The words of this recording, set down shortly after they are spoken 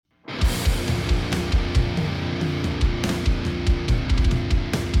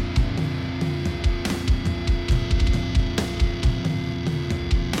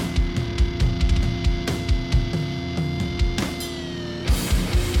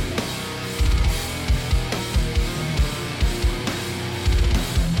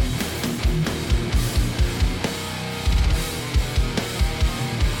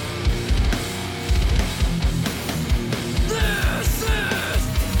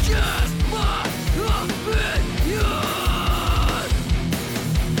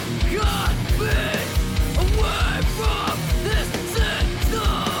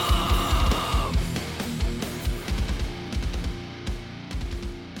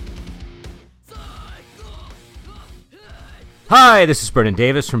Hi, this is Brendan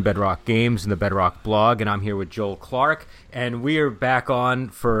Davis from Bedrock Games and the Bedrock blog, and I'm here with Joel Clark, and we are back on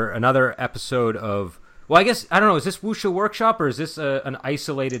for another episode of, well, I guess, I don't know, is this Wuxia Workshop, or is this an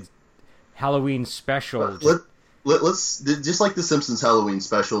isolated Halloween special? Let's just like the Simpsons Halloween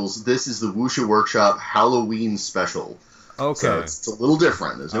specials, this is the Wuxia Workshop Halloween special. Okay. So it's a little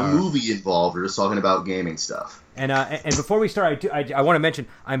different. There's no movie involved. We're just talking about gaming stuff. And before we start, I want to mention,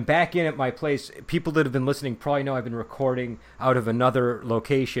 I'm back in at my place. People that have been listening probably know I've been recording out of another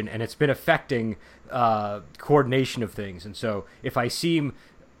location, and it's been affecting coordination of things. And so if I seem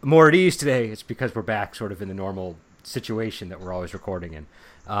more at ease today, it's because we're back sort of in the normal situation that we're always recording in.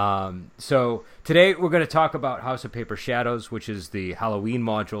 So today we're going to talk about House of Paper Shadows, which is the Halloween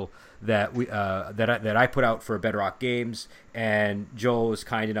module that that I put out for Bedrock Games, and Joel was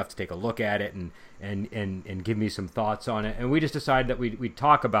kind enough to take a look at it and give me some thoughts on it, and we just decided that we'd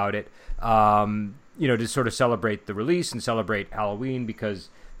talk about it, to sort of celebrate the release and celebrate Halloween, because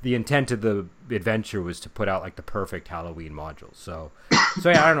the intent of the adventure was to put out like the perfect Halloween module. So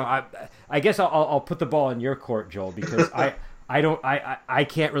yeah, I don't know. I guess I'll put the ball in your court, Joel, because I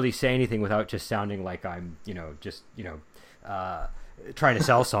can't really say anything without just sounding like I'm trying to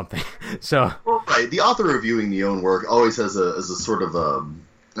sell something. So right, the author reviewing the own work always has a sort of I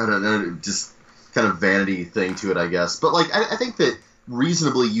don't know, just kind of vanity thing to it, I guess. But like I think that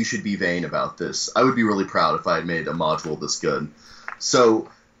reasonably you should be vain about this. I would be really proud if I had made a module this good. So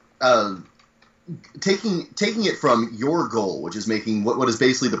taking it from your goal, which is making what is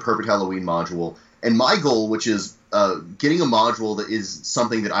basically the perfect Halloween module, and my goal, which is getting a module that is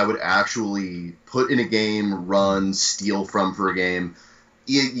something that I would actually put in a game, run, steal from for a game.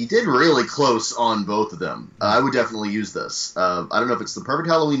 You did really close on both of them. I would definitely use this. I don't know if it's the perfect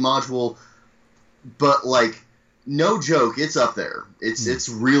Halloween module, but like, no joke, it's up there. It's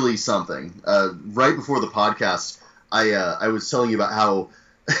really something. Right before the podcast, I was telling you about how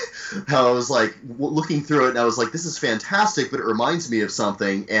I was like looking through it, and I was like, this is fantastic, but it reminds me of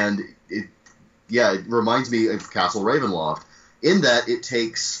something, and it reminds me of Castle Ravenloft, in that it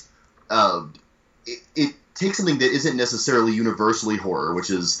takes it takes something that isn't necessarily universally horror, which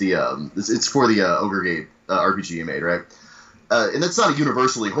is it's for the Ogre Gate RPG you made, right? And that's not a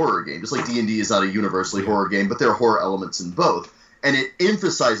universally horror game, just like D&D is not a universally horror game, but there are horror elements in both. And it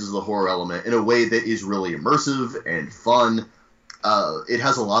emphasizes the horror element in a way that is really immersive and fun. It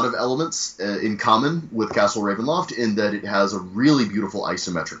has a lot of elements in common with Castle Ravenloft, in that it has a really beautiful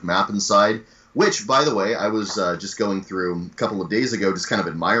isometric map inside, which, by the way, I was just going through a couple of days ago, just kind of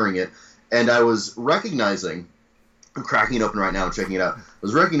admiring it, and I was recognizing, I'm cracking it open right now and checking it out, I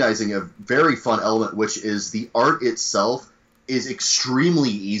was recognizing a very fun element, which is the art itself is extremely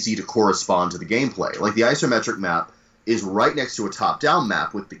easy to correspond to the gameplay. Like, the isometric map is right next to a top-down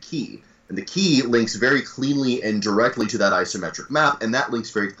map with the key, and the key links very cleanly and directly to that isometric map, and that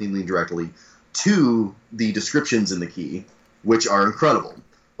links very cleanly and directly to the descriptions in the key, which are incredible.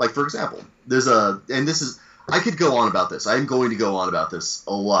 Like, for example, I could go on about this. I'm going to go on about this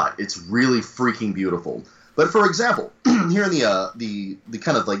a lot. It's really freaking beautiful. But for example, here in the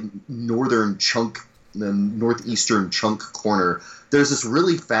kind of like northern chunk, the northeastern chunk corner, there's this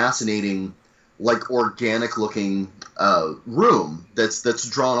really fascinating, like, organic looking room that's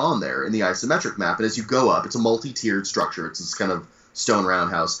drawn on there in the isometric map. And as you go up, it's a multi-tiered structure. It's this kind of stone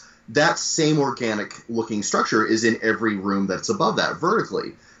roundhouse. That same organic looking structure is in every room that's above that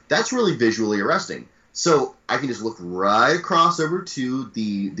vertically. That's really visually arresting. So I can just look right across over to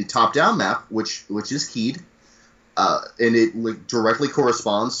the top-down map, which is keyed, and it directly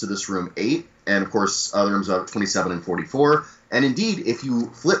corresponds to this room 8, and of course other rooms about 27 and 44. And indeed, if you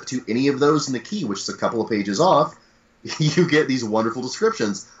flip to any of those in the key, which is a couple of pages off, you get these wonderful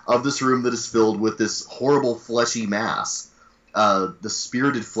descriptions of this room that is filled with this horrible fleshy mass, the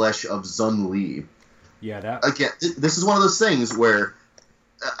spirited flesh of Zun Li. Yeah, that... Again, this is one of those things where...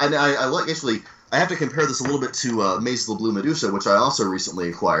 And I like, actually, I have to compare this a little bit to Maze of the Blue Medusa, which I also recently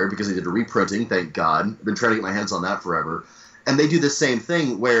acquired because they did a reprinting, thank God. I've been trying to get my hands on that forever. And they do the same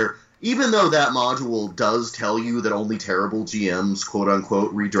thing where, even though that module does tell you that only terrible GMs,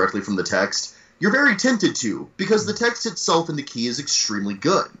 quote-unquote, read directly from the text, you're very tempted to, because the text itself in the key is extremely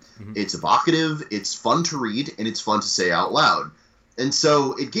good. Mm-hmm. It's evocative, it's fun to read, and it's fun to say out loud. And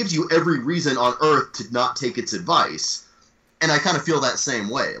so it gives you every reason on earth to not take its advice. And I kind of feel that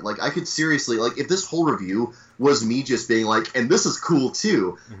same way. Like, I could seriously, like, if this whole review was me just being like, and this is cool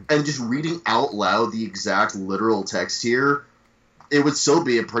too, and just reading out loud the exact literal text here, it would still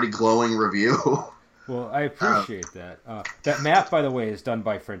be a pretty glowing review. Well, I appreciate that. That map, by the way, is done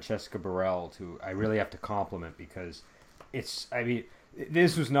by Francesca Burrell, who I really have to compliment, because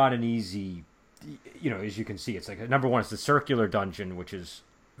this was not an easy as you can see, it's like number one, it's the circular dungeon, which is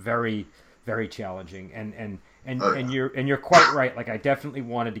very, very challenging, and you're quite right. Like I definitely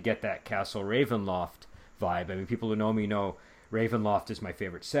wanted to get that Castle Ravenloft vibe. I mean, people who know me know Ravenloft is my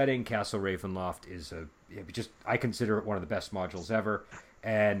favorite setting. Castle Ravenloft is I consider it one of the best modules ever,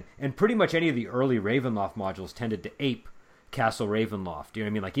 and pretty much any of the early Ravenloft modules tended to ape Castle Ravenloft. You know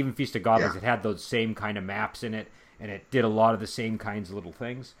what I mean? Like even Feast of Goblins, it had those same kind of maps in it, and it did a lot of the same kinds of little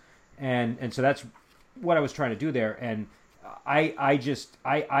things, and so that's what I was trying to do there. And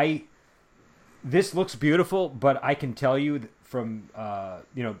this looks beautiful, but I can tell you from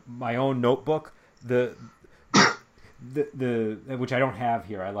my own notebook, the which I don't have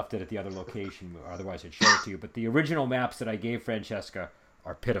here. I left it at the other location. Otherwise, I'd show it to you. But the original maps that I gave Francesca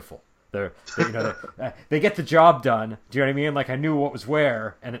are pitiful. They get the job done. Do you know what I mean? Like I knew what was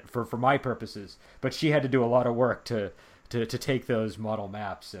where, and for my purposes. But she had to do a lot of work to take those model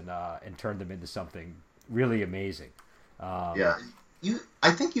maps and turn them into something really amazing. I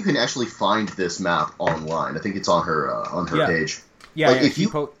think you can actually find this map online. I think it's on her page. Yeah, like,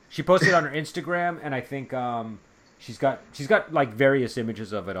 she posted on her Instagram, and I think she's got like various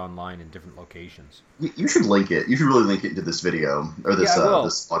images of it online in different locations. You should link it. You should really link it into this video or this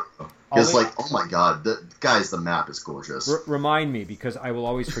because oh my god, the map is gorgeous. Remind me, because I will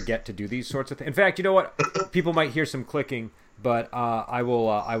always forget to do these sorts of things. In fact, you know what? People might hear some clicking, but I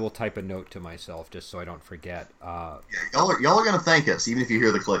will type a note to myself just so I don't forget. Y'all are gonna thank us even if you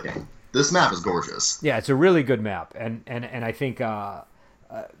hear the clicking. This map is gorgeous. Yeah, it's a really good map, and I think I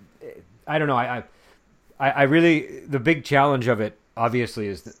don't know. I really, the big challenge of it obviously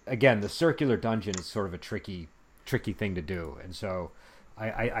is again the circular dungeon is sort of a tricky thing to do, and so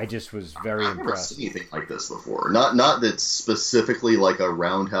I just was very impressed. I've never seen anything like this before. Not that's specifically like a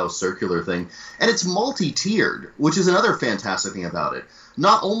roundhouse circular thing, and it's multi-tiered, which is another fantastic thing about it.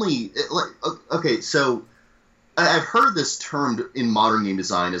 Not only so I've heard this termed in modern game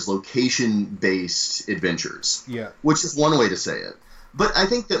design as location-based adventures. Yeah, which is one way to say it. But I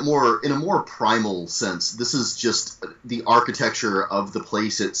think that in a more primal sense, this is just the architecture of the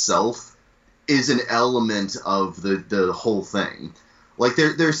place itself is an element of the whole thing. Like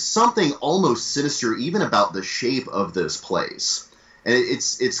there's something almost sinister even about the shape of this place, and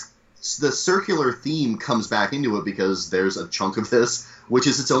it's the circular theme comes back into it because there's a chunk of this which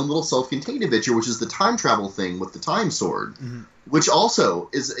is its own little self-contained adventure, which is the time travel thing with the time sword, which also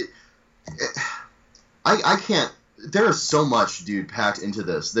is I can't. There is so much, dude, packed into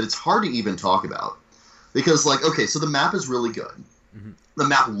this that it's hard to even talk about. Because, so the map is really good. Mm-hmm. The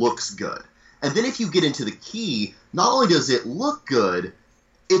map looks good. And then if you get into the key, not only does it look good,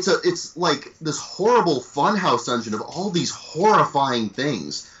 it's like this horrible funhouse dungeon of all these horrifying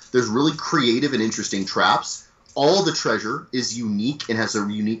things. There's really creative and interesting traps. All the treasure is unique and has a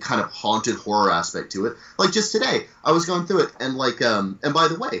unique kind of haunted horror aspect to it. Like just today, I was going through it, and and by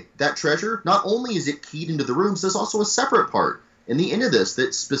the way, that treasure, not only is it keyed into the rooms, there's also a separate part in the end of this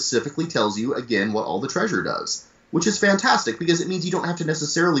that specifically tells you, again, what all the treasure does. Which is fantastic, because it means you don't have to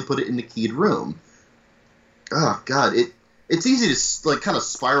necessarily put it in the keyed room. Oh, God, it's easy to kind of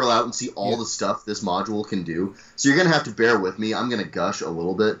spiral out and see all the stuff this module can do. So you're going to have to bear with me. I'm going to gush a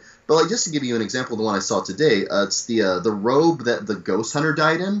little bit. But just to give you an example of the one I saw today, it's the robe that the Ghost Hunter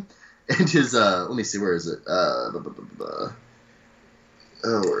died in. And his, let me see, where is it?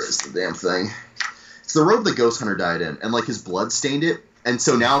 Where is the damn thing? It's the robe the Ghost Hunter died in. And his blood stained it. And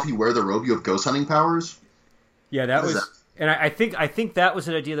so now if you wear the robe, you have ghost hunting powers. Yeah, that was... And I think that was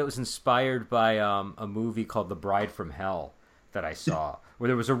an idea that was inspired by a movie called The Bride from Hell that I saw, where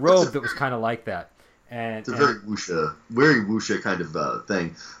there was a robe that was kind of like that. And it's a very wuxia kind of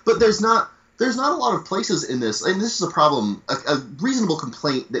thing. But there's not a lot of places in this, and this is a problem, a reasonable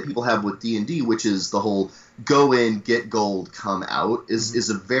complaint that people have with D&D, which is the whole go in, get gold, come out, is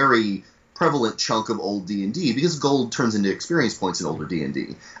a very prevalent chunk of old D&D, because gold turns into experience points in older D&D.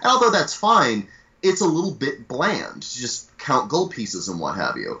 And although that's fine, it's a little bit bland to just count gold pieces and what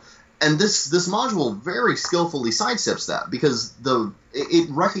have you. And this module very skillfully sidesteps that, because it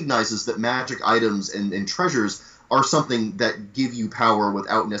recognizes that magic items and treasures are something that give you power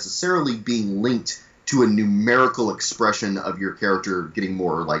without necessarily being linked to a numerical expression of your character getting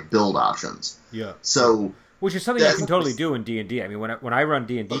more build options. Yeah. So, which is something you can totally do in D&D. I mean, when I run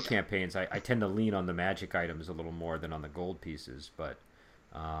D&D campaigns, I tend to lean on the magic items a little more than on the gold pieces, but.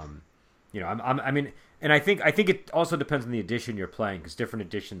 I mean, and I think it also depends on the edition you're playing, because different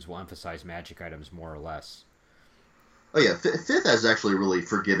editions will emphasize magic items more or less. Oh yeah, Fifth is actually really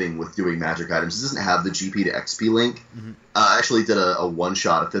forgiving with doing magic items. It doesn't have the GP to XP link. Mm-hmm. I actually did a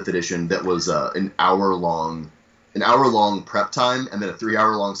one-shot of 5th edition that was an hour-long an hour-long prep time and then a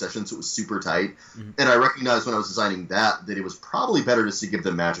 3-hour-long session, so it was super tight. Mm-hmm. And I recognized when I was designing that it was probably better just to give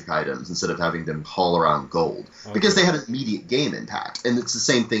them magic items instead of having them haul around gold, because they had an immediate game impact. And it's the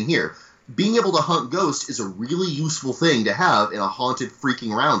same thing here. Being able to hunt ghosts is a really useful thing to have in a haunted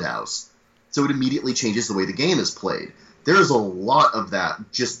freaking roundhouse. So it immediately changes the way the game is played. There's a lot of that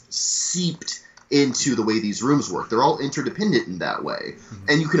just seeped into the way these rooms work. They're all interdependent in that way. Mm-hmm.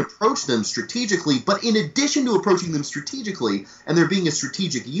 And you can approach them strategically, but in addition to approaching them strategically, and there being a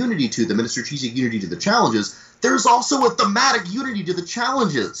strategic unity to them and a strategic unity to the challenges, there's also a thematic unity to the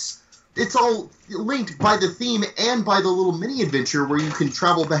challenges. It's all linked by the theme and by the little mini-adventure where you can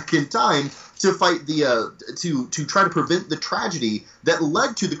travel back in time to fight the to try to prevent the tragedy that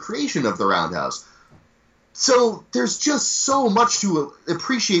led to the creation of the Roundhouse. So there's just so much to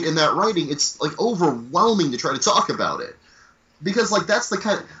appreciate in that writing. It's like overwhelming to try to talk about it, because like that's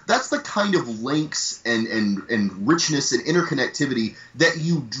the kind of links and richness and interconnectivity that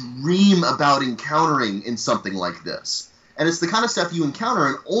you dream about encountering in something like this. And it's the kind of stuff you encounter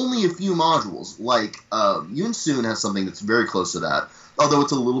in only a few modules. Like Yoon Soon has something that's very close to that, although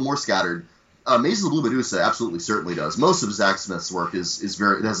it's a little more scattered. Mazes of Blue Medusa absolutely certainly does. Most of Zach Smith's work is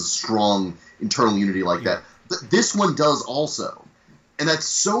very, it has a strong internal unity like that. But this one does also, and that's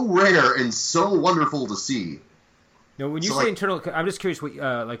so rare and so wonderful to see. No, when you say internal, I'm just curious. What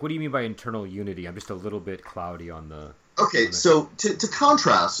do you mean by internal unity? I'm just a little bit cloudy on the. Okay, so to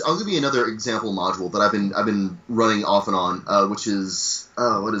contrast, I'll give you another example module that I've been running off and on, which is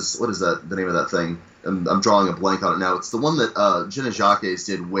what is that, the name of that thing? I'm drawing a blank on it now. It's the one that Jenna Jacques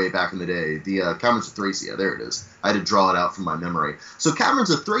did way back in the day, the Caverns of Thracia. There it is. I had to draw it out from my memory. So Caverns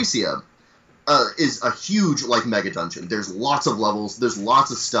of Thracia is a huge mega dungeon. There's lots of levels. There's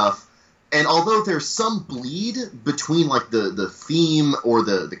lots of stuff. And although there's some bleed between the theme or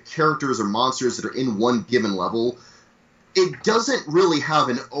the characters or monsters that are in one given level, it doesn't really have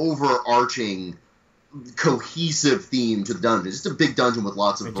an overarching, cohesive theme to the dungeon. It's just a big dungeon with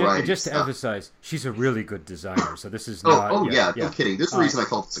lots of variety. And just to emphasize, she's a really good designer, so this is not... No kidding. There's a reason I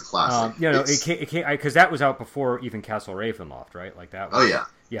call this a classic. Because that was out before even Castle Ravenloft, right? Like that was... Oh, yeah.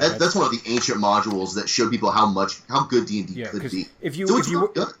 That's one of the ancient modules that showed people how good D&D could be. If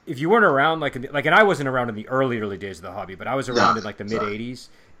you weren't around, and I wasn't around in the early days of the hobby, but I was around in the mid-'80s,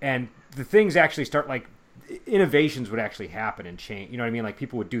 and the things actually start, innovations would actually happen and change. You know what I mean?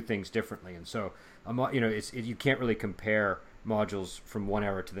 People would do things differently, and so you can't really compare modules from one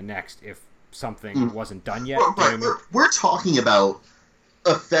era to the next if something wasn't done yet. Right. We're talking about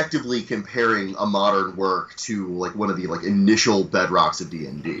effectively comparing a modern work to one of the initial bedrocks of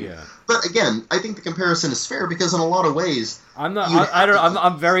D&D. Yeah. But again, I think the comparison is fair because in a lot of ways,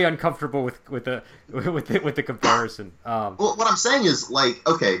 I'm very uncomfortable with the comparison. Well, what I'm saying is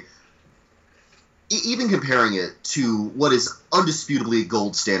okay. Even comparing it to what is undisputably a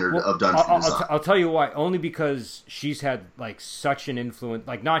gold standard of dungeon design. I'll tell you why. Only because she's had such an influence,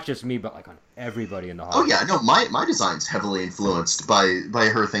 not just me, but on everybody in the hobby. Oh yeah, no, my design's heavily influenced by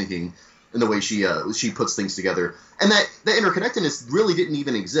her thinking and the way she puts things together. And that interconnectedness really didn't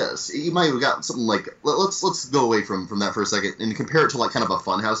even exist. You might have got something let's go away from that for a second and compare it to kind of a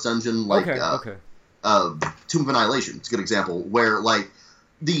funhouse dungeon Tomb of Annihilation. It's a good example where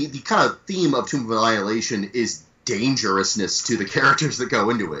the kind of theme of Tomb of Annihilation is dangerousness to the characters that go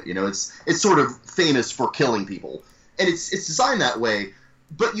into it. It's sort of famous for killing people, and it's designed that way.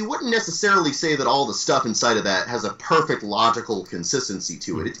 But you wouldn't necessarily say that all the stuff inside of that has a perfect logical consistency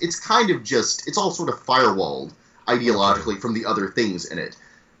to it. It's kind of it's all sort of firewalled ideologically from the other things in it.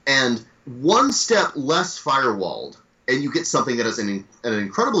 And one step less firewalled, and you get something that has an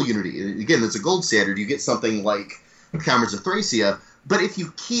incredible unity. And again, it's a gold standard. You get something like Caverns of Thracia. But if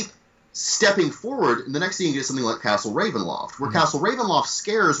you keep stepping forward, the next thing you get something like Castle Ravenloft, where Castle Ravenloft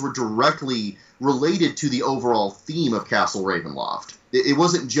scares were directly related to the overall theme of Castle Ravenloft. It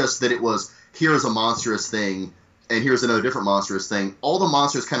wasn't just that it was, here's a monstrous thing, and here's another different monstrous thing. All the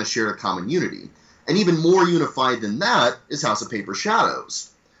monsters kind of shared a common unity. And even more unified than that is House of Paper Shadows.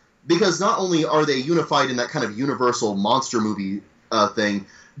 Because not only are they unified in that kind of universal monster movie thing,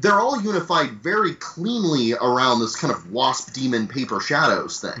 they're all unified very cleanly around this kind of wasp demon paper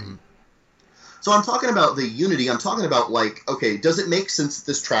shadows thing. Mm-hmm. So I'm talking about the unity. I'm talking about okay, does it make sense that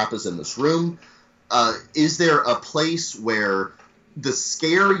this trap is in this room? Is there a place where the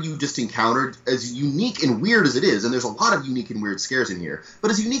scare you just encountered, as unique and weird as it is, and there's a lot of unique and weird scares in here,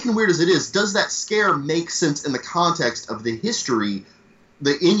 but as unique and weird as it is, does that scare make sense in the context of the history,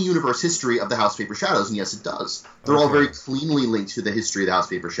 the in-universe history of the House of Paper Shadows? And yes, it does. They're all very cleanly linked to the history of the House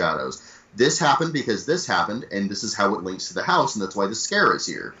of Paper Shadows. This happened because this happened, and this is how it links to the house, and that's why the scare is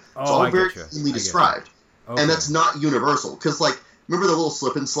here. It's all very cleanly described. Okay. And that's not universal. Because, like, remember the little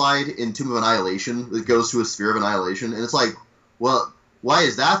slip and slide in Tomb of Annihilation that goes to a Sphere of Annihilation? And it's like, well, why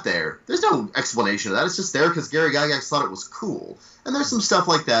is that there? There's no explanation of that. It's just there because Gary Gygax thought it was cool. And there's some stuff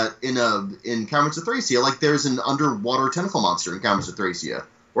like that in Caverns of Thracia. Like, there's an underwater tentacle monster in Caverns of Thracia.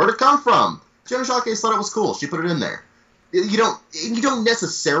 Where'd it come from? Jenna Jacques thought it was cool. She put it in there. You don't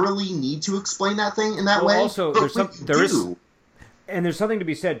necessarily need to explain that thing in that way. Also, but there's something to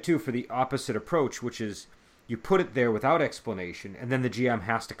be said too for the opposite approach, which is you put it there without explanation, and then the GM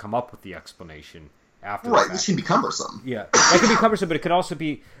has to come up with the explanation after. Right, this can be cumbersome. Yeah, that can be cumbersome, but it can also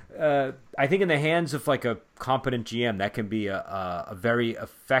be, I think, in the hands of like a competent GM, that can be a very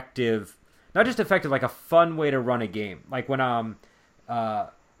effective, not just effective, like a fun way to run a game. Like when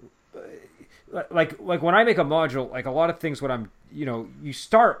like when I make a module, like a lot of things when you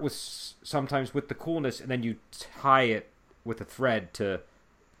start with sometimes with the coolness, and then you tie it with a thread to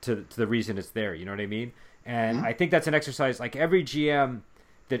the reason it's there. You know what I mean? And I think that's an exercise. Like every GM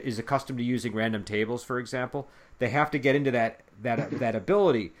that is accustomed to using random tables, for example, they have to get into that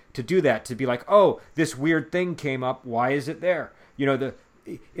ability to do that, to be like, oh, this weird thing came up. Why is it there?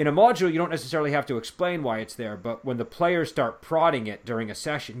 In a module, you don't necessarily have to explain why it's there, but when the players start prodding it during a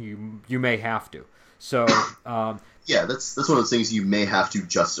session, you may have to. So yeah, that's one of those things you may have to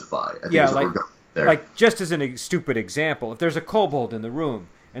justify. I think is what we're going there. Like just as a stupid example, if there's a kobold in the room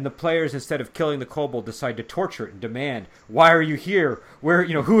and the players, instead of killing the kobold, decide to torture it and demand, why are you here? Where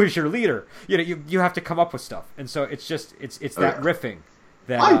who is your leader? You have to come up with stuff, and so it's that riffing.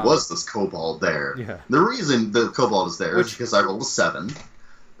 Why was this kobold there? Yeah. The reason the kobold is there is because I rolled a 7.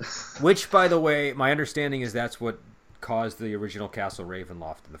 Which, by the way, my understanding is that's what caused the original Castle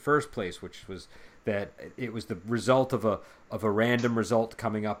Ravenloft in the first place, which was that it was the result of a random result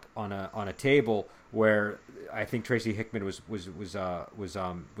coming up on a table where I think Tracy Hickman was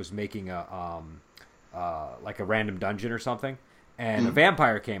making a like a random dungeon or something, and a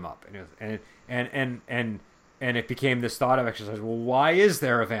vampire came up, and it became this thought of exercise. Well, why is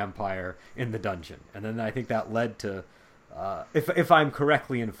there a vampire in the dungeon? And then I think that led to, if I'm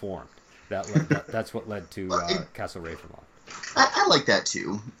correctly informed, that's what led to Castle Ravenloft. I like that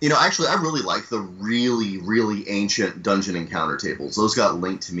too. Actually, I really like the really, really ancient dungeon encounter tables. Those got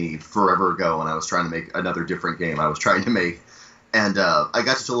linked to me forever ago when I was trying to make another different game I was trying to make. And I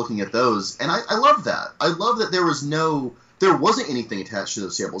got to looking at those, and I love that. I love that there wasn't anything attached to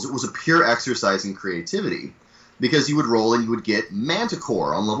those tables. It was a pure exercise in creativity. Because you would roll and you would get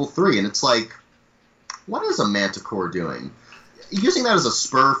Manticore on level 3, and it's like, what is a Manticore doing? Using that as a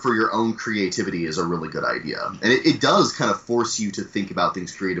spur for your own creativity is a really good idea. And it does kind of force you to think about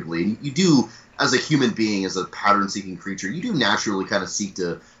things creatively. And you do, as a human being, as a pattern-seeking creature, you do naturally kind of seek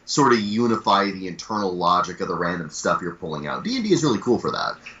to sort of unify the internal logic of the random stuff you're pulling out. D&D is really cool for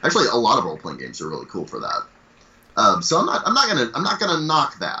that. Actually, a lot of role-playing games are really cool for that. So I'm not gonna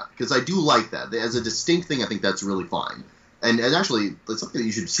knock that, because I do like that as a distinct thing. I think that's really fine, and actually it's something that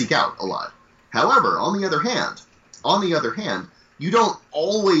you should seek out a lot. However, on the other hand, you don't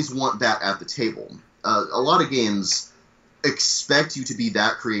always want that at the table. A lot of games expect you to be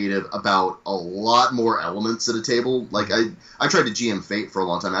that creative about a lot more elements at a table. Like I tried to GM Fate for a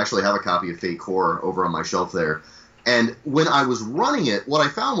long time. I actually have a copy of Fate Core over on my shelf there. And when I was running it, what I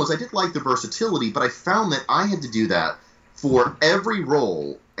found was I did like the versatility, but I found that I had to do that for every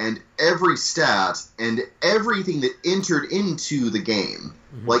roll and every stat and everything that entered into the game.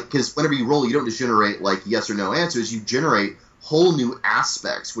 Mm-hmm. Like, because whenever you roll, you don't just generate, like, yes or no answers. You generate whole new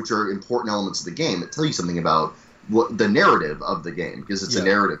aspects, which are important elements of the game that tell you something about the narrative of the game, because it's a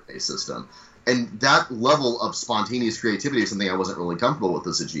narrative-based system. And that level of spontaneous creativity is something I wasn't really comfortable with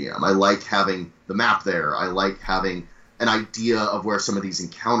as a GM. I like having the map there. I like having an idea of where some of these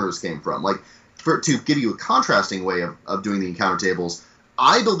encounters came from. Like, to give you a contrasting way of doing the encounter tables,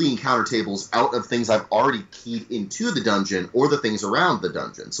 I build the encounter tables out of things I've already keyed into the dungeon or the things around the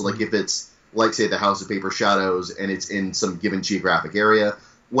dungeon. So, like, if it's, like, say, the House of Paper Shadows and it's in some given geographic area,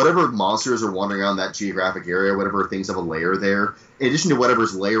 whatever monsters are wandering around that geographic area, whatever things have a lair there, in addition to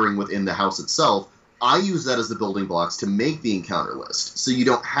whatever's layering within the house itself, I use that as the building blocks to make the encounter list, so you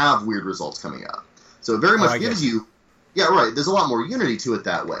don't have weird results coming up. So it very much gives you... Yeah, right. There's a lot more unity to it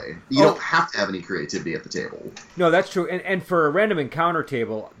that way. You don't have to have any creativity at the table. No, that's true. And for a random encounter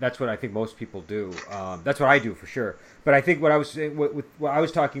table, that's what I think most people do. That's what I do for sure. But I think what I was saying, I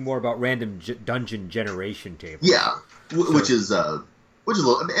was talking more about random dungeon generation tables. Yeah, which is a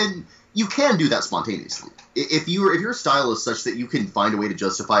little, and you can do that spontaneously. If your style is such that you can find a way to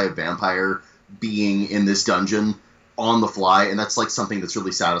justify a vampire being in this dungeon on the fly, and that's like something that's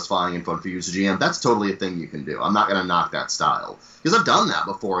really satisfying and fun for you as a GM. That's totally a thing you can do. I'm not going to knock that style because I've done that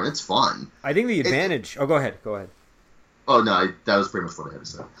before and it's fun. I think the advantage. Go ahead. Oh no, that was pretty much what I had to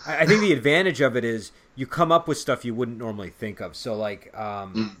say. I think the advantage of it is you come up with stuff you wouldn't normally think of. So like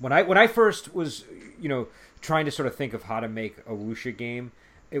when I first was trying to sort of think of how to make a Wuxia game,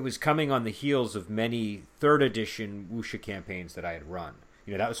 it was coming on the heels of many 3rd edition Wuxia campaigns that I had run.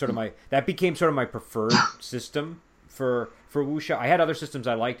 That was sort of that became sort of my preferred system for Wuxia. I had other systems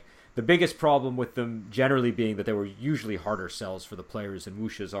I liked. The biggest problem with them generally being that they were usually harder sells for the players, and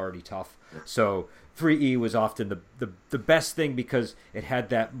Wuxia is already tough. So 3E was often the best thing because it had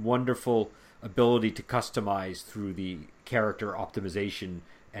that wonderful ability to customize through the character optimization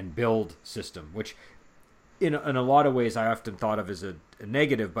and build system, which in a lot of ways I often thought of as a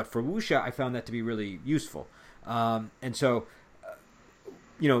negative, but for Wuxia I found that to be really useful. And so,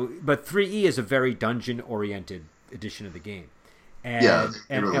 but 3E is a very dungeon-oriented edition of the game. And,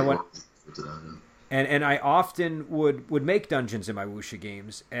 and I often would make dungeons in my Wuxia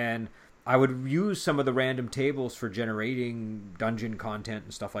games, and I would use some of the random tables for generating dungeon content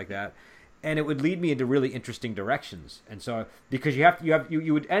and stuff like that, and it would lead me into really interesting directions. And so, because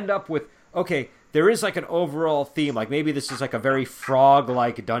you would end up with, okay, there is like an overall theme, like maybe this is like a very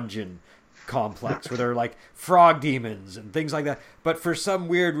frog-like dungeon complex where there are like frog demons and things like that, but for some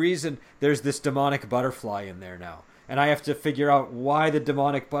weird reason there's this demonic butterfly in there now, and I have to figure out why the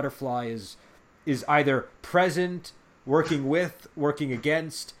demonic butterfly is either present, working with, working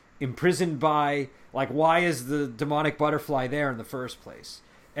against, imprisoned by, like why is the demonic butterfly there in the first place?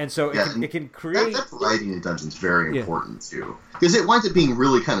 And so it can create that variety in dungeons very important too, because it winds up being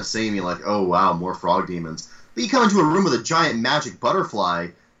really kind of samey, like, oh wow, more frog demons, but you come into a room with a giant magic butterfly.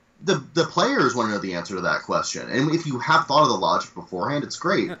 The players want to know the answer to that question, and if you have thought of the logic beforehand, it's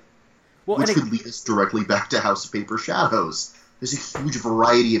great. Yeah. Well, which could lead us directly back to House of Paper Shadows. There's a huge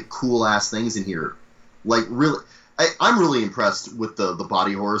variety of cool ass things in here. Like really, I'm really impressed with the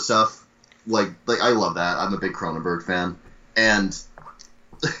body horror stuff. Like I love that. I'm a big Cronenberg fan, and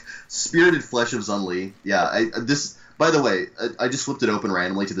Spirited Flesh of Zun Li. Yeah, by the way, I just flipped it open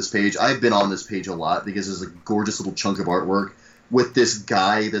randomly to this page. I've been on this page a lot because there's a gorgeous little chunk of artwork with this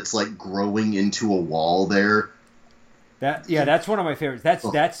guy that's like growing into a wall there. That's one of my favorites.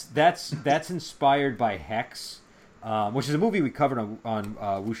 That's inspired by Hex, which is a movie we covered on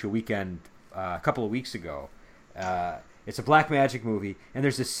Wuxia Weekend a couple of weeks ago. It's a black magic movie, and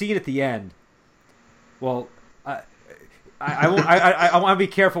there's a scene at the end. Well, I want to be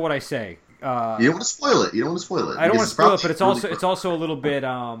careful what I say. You don't want to spoil it. I don't want to spoil it, but it's also a little bit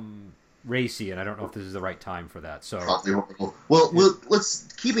racy, and I don't know if this is the right time for that. So probably horrible. Well, let's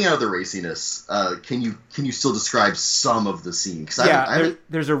keeping out of the raciness. Can you still describe some of the scene?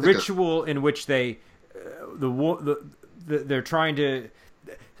 There's a ritual in which they're trying to.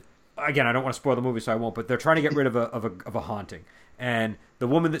 Again, I don't want to spoil the movie, so I won't. But they're trying to get rid of a haunting, and the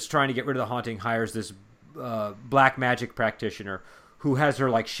woman that's trying to get rid of the haunting hires this black magic practitioner who has her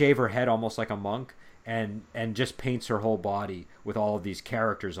like shave her head almost like a monk. And just paints her whole body with all of these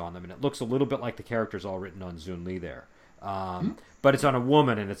characters on them, and it looks a little bit like the characters all written on Zun Li there, but it's on a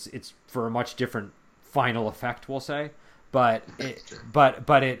woman, and it's for a much different final effect, we'll say. But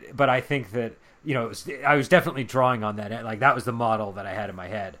I think that I was definitely drawing on that. Like that was the model that I had in my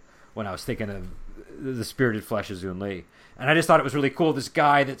head when I was thinking of the Spirited Flesh of Zun Li, and I just thought it was really cool. This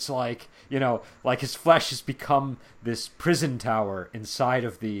guy that's like his flesh has become this prison tower inside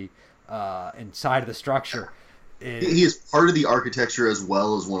of the structure. He is part of the architecture as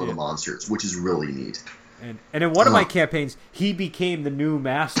well as one of the monsters, which is really neat. And in one of my campaigns, he became the new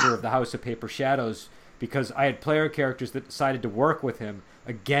master of the House of Paper Shadows because I had player characters that decided to work with him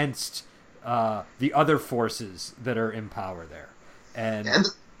against the other forces that are in power there. And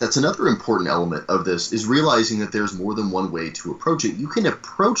that's another important element of this, is realizing that there's more than one way to approach it. You can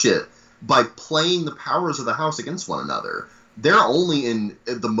approach it by playing the powers of the house against one another. They're only in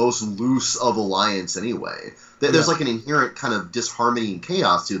the most loose of alliance anyway. There's like an inherent kind of disharmony and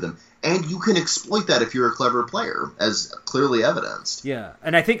chaos to them, and you can exploit that if you're a clever player, as clearly evidenced. Yeah,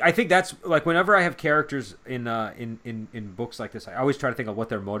 and I think that's like whenever I have characters in books like this, I always try to think of what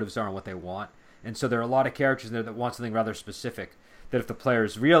their motives are and what they want. And so there are a lot of characters in there that want something rather specific. That if the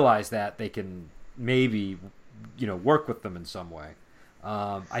players realize that, they can maybe work with them in some way.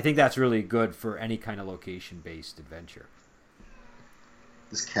 I think that's really good for any kind of location-based adventure.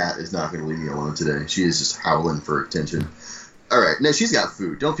 This cat is not going to leave me alone today. She is just howling for attention. All right, now she's got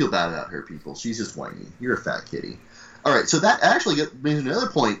food. Don't feel bad about her, people. She's just whiny. You're a fat kitty. All right, so that actually brings me to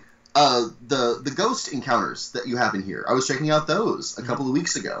another point. The ghost encounters that you have in here. I was checking out those a couple of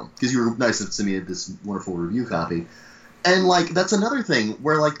weeks ago because you were nice enough to send me this wonderful review copy. And like that's another thing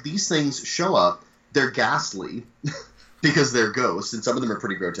where like these things show up, they're ghastly because they're ghosts, and some of them are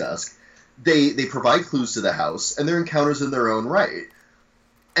pretty grotesque. They provide clues to the house, and they're encounters in their own right.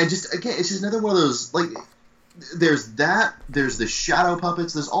 And just again, it's just another one of those like there's the shadow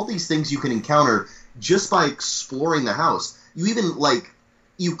puppets, there's all these things you can encounter just by exploring the house. You even like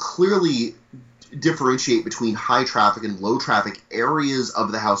you clearly differentiate between high traffic and low traffic areas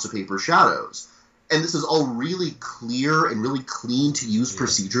of the House of Paper Shadows. And this is all really clear and really clean to use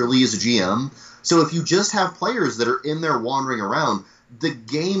procedurally as a GM. So if you just have players that are in there wandering around, the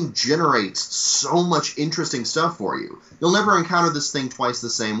game generates so much interesting stuff for you. You'll never encounter this thing twice the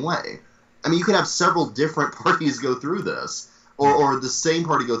same way. I mean, you could have several different parties go through this, or the same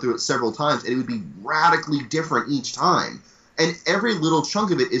party go through it several times, and it would be radically different each time. And every little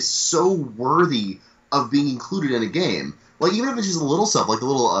chunk of it is so worthy of being included in a game. Like, even if it's just a little stuff, like the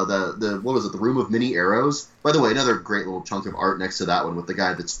little, what was it, the Room of Many Arrows? By the way, another great little chunk of art next to that one with the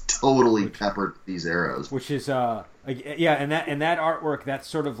guy that's totally peppered these arrows. Which is, yeah, and that artwork, that's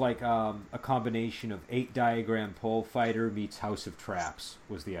sort of like a combination of 8-diagram Pole Fighter meets House of Traps,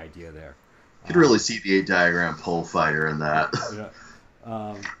 was the idea there. You could really see the 8-diagram Pole Fighter in that.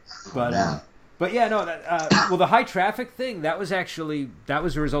 Yeah. But yeah, no. Well, the high traffic thing, that was a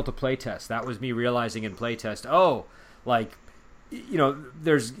result of playtest. That was me realizing in playtest, like, you know,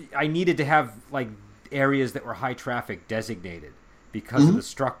 I needed to have like areas that were high traffic designated because of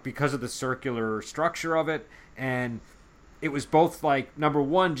the circular structure of it, and it was both like number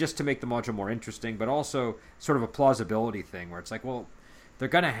one just to make the module more interesting, but also sort of a plausibility thing where it's like, well, they're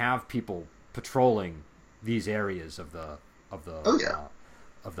gonna have people patrolling these areas of the house.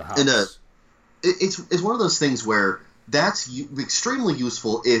 And it's one of those things where that's extremely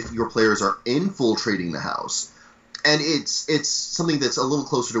useful if your players are infiltrating the house. And it's something that's a little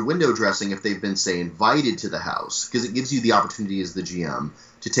closer to window dressing if they've been, say, invited to the house, because it gives you the opportunity as the GM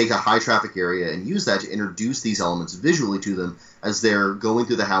to take a high-traffic area and use that to introduce these elements visually to them as they're going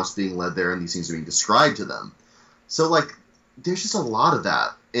through the house being led there and these things are being described to them. So, like, there's just a lot of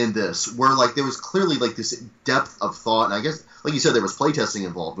that in this, where, like, there was clearly, like, this depth of thought, and I guess, like you said, there was playtesting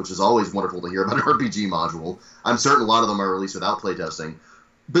involved, which is always wonderful to hear about an RPG module. I'm certain a lot of them are released without playtesting.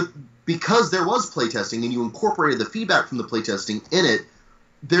 But because there was playtesting and you incorporated the feedback from the playtesting in it,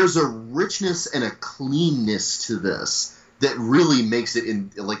 there's a richness and a cleanness to this that really makes it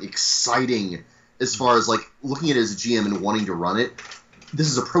exciting as far as like looking at it as a GM and wanting to run it. This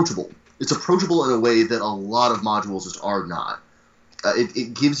is approachable. It's approachable in a way that a lot of modules just are not.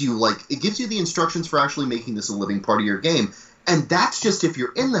 It gives you the instructions for actually making this a living part of your game, and that's just if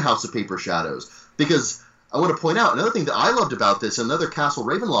you're in the House of Paper Shadows. Because I want to point out another thing that I loved about this, another Castle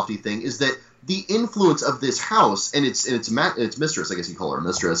Ravenlofty thing, is that the influence of this house and its mistress, I guess you call her a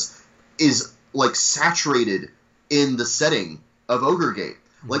mistress, is like saturated in the setting of Ogregate.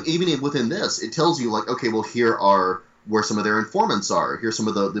 Like even within this, it tells you like, okay, well here are where some of their informants are. Here's some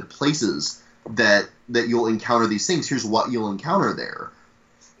of the places that you'll encounter these things. Here's what you'll encounter there.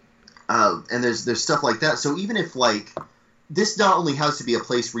 And there's stuff like that. So even if like this not only has to be a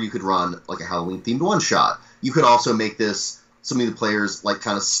place where you could run like a Halloween-themed one-shot, you could also make this something the players like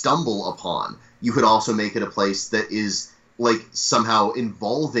kind of stumble upon. You could also make it a place that is like somehow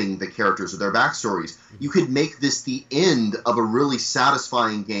involving the characters or their backstories. You could make this the end of a really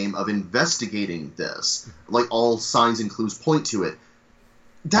satisfying game of investigating this. Like all signs and clues point to it.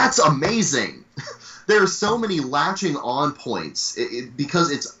 That's amazing! There are so many latching on points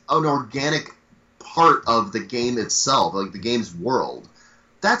because it's an organic part of the game itself, like the game's world.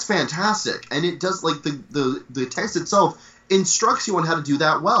 That's fantastic, and it does like the text itself instructs you on how to do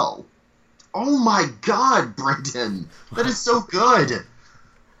that well. Oh my God, Brendan, that is so good.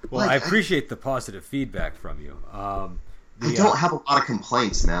 Well, I appreciate the positive feedback from you. I don't have a lot of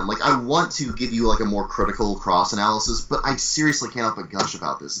complaints, man. Like I want to give you like a more critical cross analysis, but I seriously can't help but gush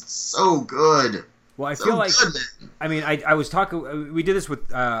about this. It's so good. Well, I feel like, I mean, I was talking, we did this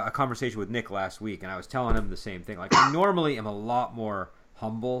with a conversation with Nick last week, and I was telling him the same thing. Like, I normally am a lot more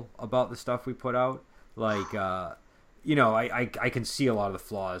humble about the stuff we put out. Like, you know, I can see a lot of the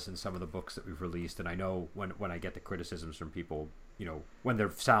flaws in some of the books that we've released, and I know when I get the criticisms from people, you know, when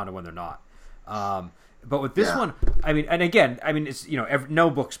they're sound and when they're not. But with this one, I mean, and again, I mean, it's, you know, no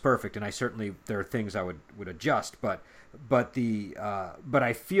book's perfect, and there are things I would adjust, but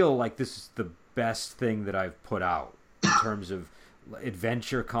I feel like this is the best thing that I've put out in terms of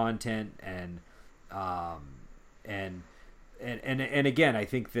adventure content and again, I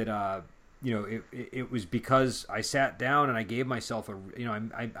think that you know, it was because I sat down and I gave myself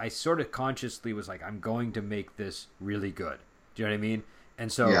I sort of consciously was like, I'm going to make this really good. Do you know what I mean?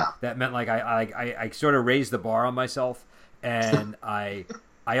 And so that meant like I sort of raised the bar on myself, and I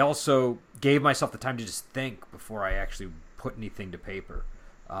also gave myself the time to just think before I actually put anything to paper.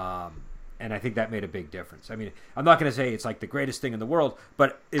 And I think that made a big difference. I mean, I'm not going to say it's like the greatest thing in the world,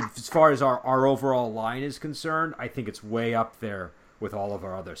 but as far as our overall line is concerned, I think it's way up there with all of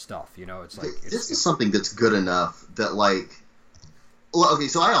our other stuff. You know, it's like this is something that's good enough that like. Well, okay,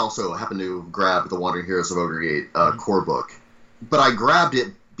 so I also happened to grab the Wandering Heroes of Ogre Gate core book, but I grabbed it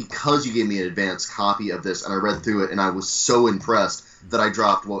because you gave me an advanced copy of this, and I read through it, and I was so impressed that I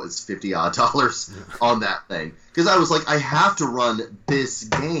dropped what was $50 odd on that thing, because I was like, I have to run this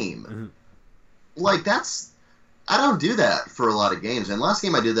game. Mm-hmm. Like I don't do that for a lot of games. And last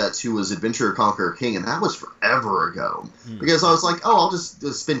game I did that too was Adventure Conqueror King, and that was forever ago. Because I was like, oh, I'll just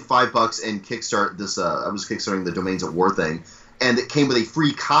spend $5 and kickstart this. I was kickstarting the Domains at War thing, and it came with a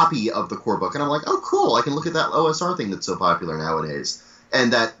free copy of the core book, and I'm like, oh, cool, I can look at that OSR thing that's so popular nowadays.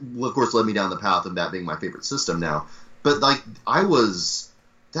 And that, of course, led me down the path of that being my favorite system now. But like, that was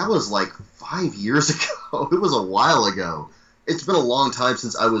like 5 years ago. It was a while ago. It's been a long time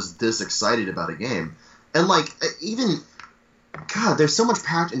since I was this excited about a game. And, like, even... God, there's so much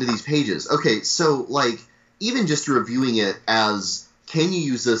packed into these pages. Okay, so, like, even just reviewing it as, can you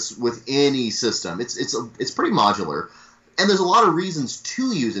use this with any system? It's pretty modular. And there's a lot of reasons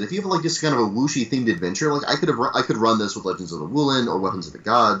to use it. If you have, like, just kind of a whooshy-themed adventure, like, I could run this with Legends of the Wulin or Weapons of the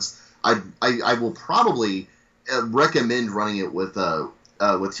Gods. I will probably recommend running it with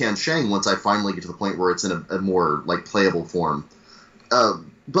Tian Sheng once I finally get to the point where it's in a more like playable form.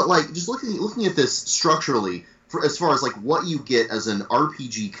 But like just looking at this structurally, as far as like what you get as an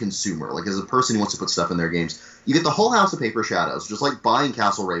RPG consumer, like as a person who wants to put stuff in their games, you get the whole House of Paper Shadows, just like buying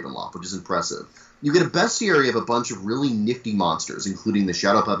Castle Ravenloft, which is impressive. You get a bestiary of a bunch of really nifty monsters, including the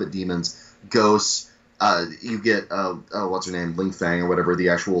Shadow Puppet Demons, ghosts. You get what's her name, Ling Fang or whatever, the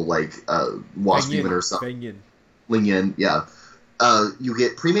actual like wasp demon or something. Ling Yin, yeah. You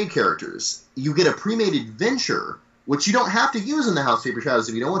get pre-made characters. You get a pre-made adventure, which you don't have to use in the House of Paper Shadows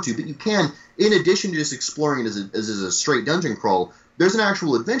if you don't want to, but you can, in addition to just exploring it as a straight dungeon crawl, there's an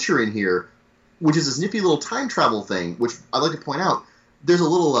actual adventure in here, which is this nifty little time travel thing, which I'd like to point out. There's a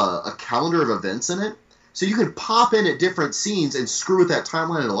little a calendar of events in it, so you can pop in at different scenes and screw with that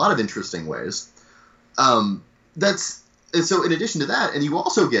timeline in a lot of interesting ways. So in addition to that, and you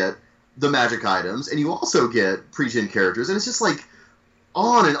also get the magic items, and you also get pre-gen characters, and it's just like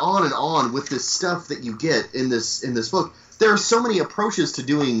on and on and on with this stuff that you get in this book. There are so many approaches to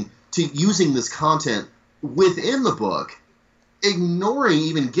using this content within the book, ignoring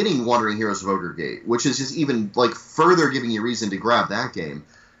even getting Wandering Heroes of Ogre Gate, which is just even like further giving you reason to grab that game.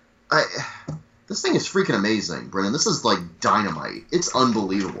 This thing is freaking amazing, Brennan. This is like dynamite. It's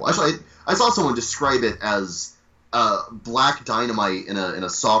unbelievable. Actually, I saw someone describe it as black dynamite in a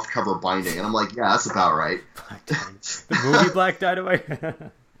soft cover binding, and I'm like, yeah, that's about right. The movie Black Dynamite.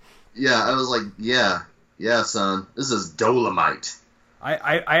 Yeah, I was like, yeah, son, this is Dolomite.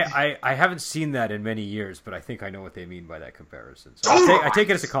 I haven't seen that in many years, but I think I know what they mean by that comparison. So I take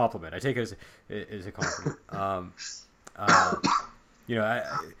it as a compliment. I take it as a compliment.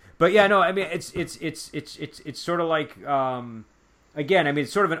 But yeah, no, I mean it's sort of like again, I mean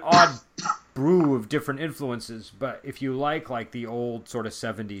it's sort of an odd brew of different influences. But if you like the old sort of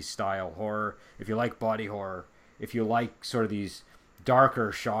 70s style horror, if you like body horror, if you like sort of these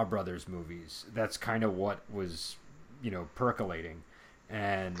darker Shaw Brothers movies, that's kind of what was percolating.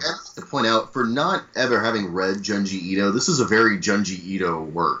 And I have to point out, for not ever having read Junji Ito, this is a very Junji Ito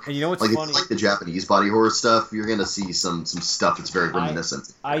work. And you know what's funny? If you like the Japanese body horror stuff, you're going to see some stuff that's very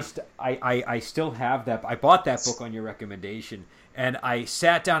reminiscent. I still have that. I bought that book on your recommendation, and I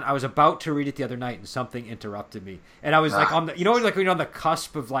sat down. I was about to read it the other night, and something interrupted me. And I was like on the, like when you're on the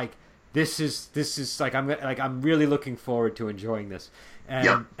cusp of like this is like I'm really looking forward to enjoying this.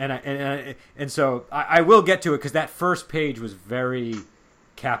 And yep. and so I will get to it because that first page was very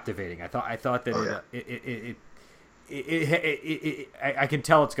captivating. I thought that I can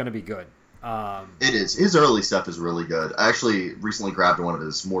tell it's going to be good. It is. His early stuff is really good. I actually recently grabbed one of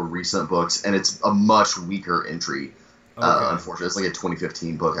his more recent books, and it's a much weaker entry. Okay. Unfortunately, it's like a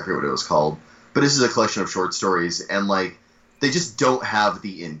 2015 book. I forget what it was called, but this is a collection of short stories, and like they just don't have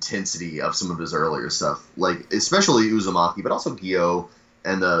the intensity of some of his earlier stuff, like especially Uzumaki, but also Gyo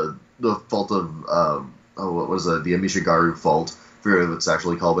and the Fault of what was it? The Amishigaru Fault. I forget what it's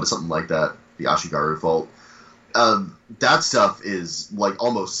actually called, but it's something like that. The Ashigaru Fault. That stuff is like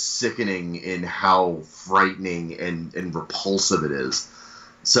almost sickening in how frightening and repulsive it is.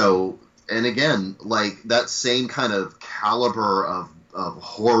 So, and again, like that same kind of caliber of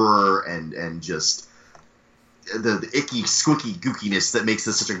horror and just the icky, squicky gookiness that makes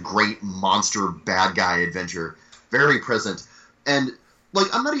this such a great monster bad guy adventure very present. And like,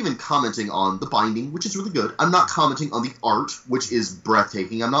 I'm not even commenting on the binding, which is really good. I'm not commenting on the art, which is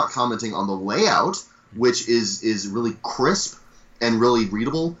breathtaking. I'm not commenting on the layout, which is really crisp and really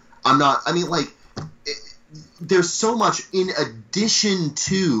readable. There's so much in addition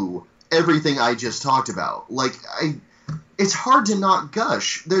to everything I just talked about. Like, it's hard to not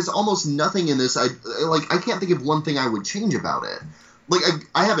gush. There's almost nothing in this. I can't think of one thing I would change about it. Like,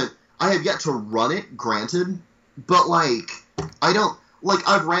 I have yet to run it, granted, but like,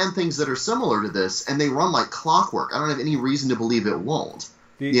 I've ran things that are similar to this, and they run like clockwork. I don't have any reason to believe it won't.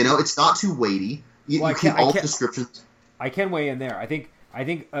 It's not too weighty. You keep all the descriptions. I can weigh in there. I think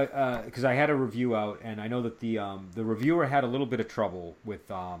because I had a review out, and I know that the reviewer had a little bit of trouble with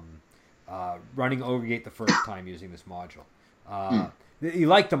running Ogre Gate the first time using this module. He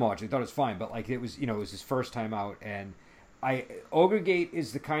liked the module; he thought it was fine, but like it was his first time out, and Ogre Gate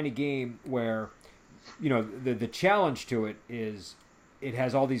is the kind of game where the challenge to it is it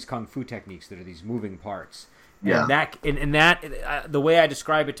has all these kung fu techniques that are these moving parts. Yeah. And that the way I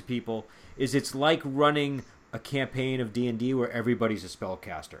describe it to people is it's like running a campaign of D&D where everybody's a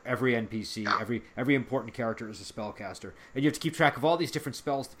spellcaster. Every NPC, every important character is a spellcaster, and you have to keep track of all these different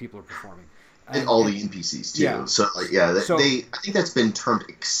spells that people are performing. And all the NPCs too. Yeah. So I think that's been termed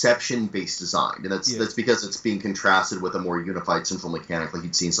exception-based design, and that's because it's being contrasted with a more unified central mechanic, like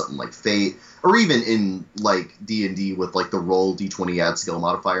you'd seen something like Fate, or even in like D&D with like the roll D20 add skill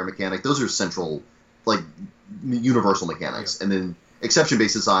modifier mechanic. Those are central, like universal mechanics, and then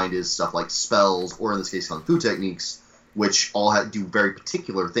exception-based design is stuff like spells, or in this case, kung fu techniques, which all do very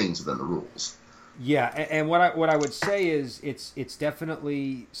particular things within the rules. Yeah, and what I would say is it's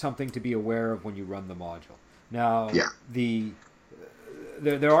definitely something to be aware of when you run the module. Now,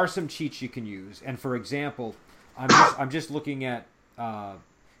 there are some cheats you can use, and for example, I'm just looking at, and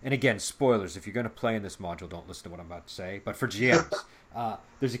again, spoilers. If you're going to play in this module, don't listen to what I'm about to say. But for GMs,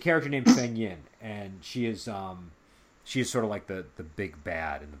 there's a character named Feng Yin, and she is sort of like the big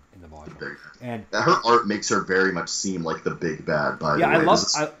bad in the module. And her art makes her very much seem like the big bad. By the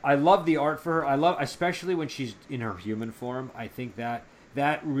way, I love the art for her. I love, especially when she's in her human form. I think that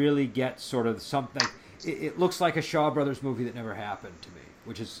really gets sort of something. It looks like a Shaw Brothers movie that never happened to me,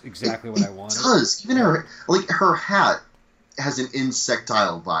 which is exactly what I wanted. It does. Even her hat has an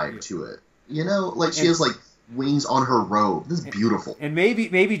insectile vibe to it. She has like wings on her robe. This is beautiful. And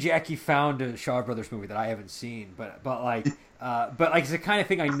maybe Jackie found a Shaw Brothers movie that I haven't seen, but it's the kind of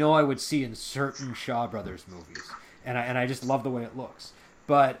thing I know I would see in certain Shaw Brothers movies, and I just love the way it looks.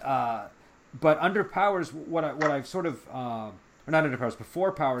 But under Powers, what I've sort of or not under Powers,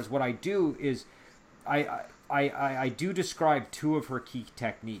 before Powers, what I do is I do describe two of her key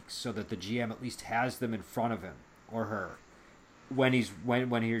techniques so that the GM at least has them in front of him or her when he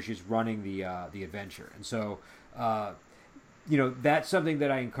or she's running the adventure. And so that's something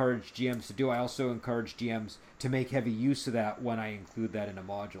that I encourage GMs to do. I also encourage GMs to make heavy use of that when I include that in a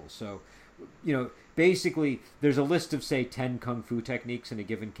module. So basically there's a list of say 10 kung fu techniques in a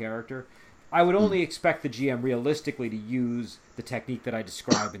given character. I would only expect the GM realistically to use the technique that I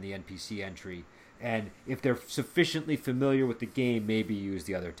describe in the NPC entry, and if they're sufficiently familiar with the game, maybe use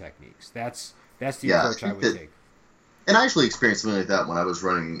the other techniques. That's the approach I would take. And I actually experienced something like that when I was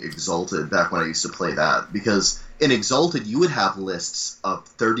running Exalted back when I used to play that, because in Exalted you would have lists of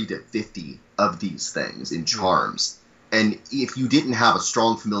 30 to 50 of these things in charms, and if you didn't have a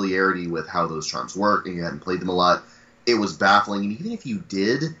strong familiarity with how those charms work and you hadn't played them a lot, it was baffling. And even if you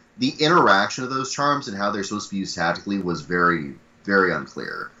did, the interaction of those charms and how they're supposed to be used tactically was very, very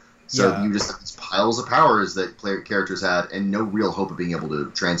unclear. So you just have these piles of powers that characters had, and no real hope of being able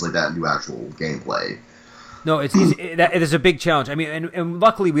to translate that into actual gameplay. No, it's easy. It is a big challenge. I mean, and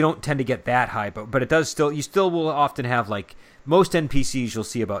luckily we don't tend to get that high, but it does you still will often have, like, most NPCs you'll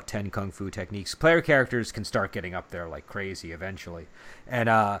see about 10 kung fu techniques. Player characters can start getting up there like crazy eventually. And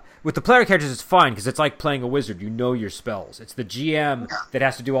with the player characters, it's fine because it's like playing a wizard. You know your spells. It's the GM that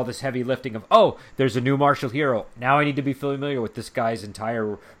has to do all this heavy lifting of, oh, there's a new martial hero. Now I need to be familiar with this guy's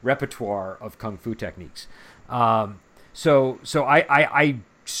entire repertoire of kung fu techniques. So I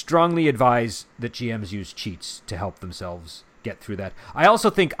strongly advise that GMs use cheats to help themselves get through that. I also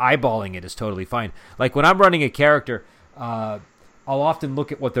think eyeballing it is totally fine. Like when I'm running a character, I'll often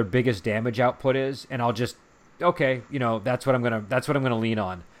look at what their biggest damage output is, and I'll just, okay, that's what I'm gonna lean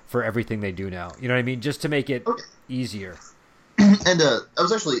on for everything they do now. You know what I mean? Just to make it easier. And I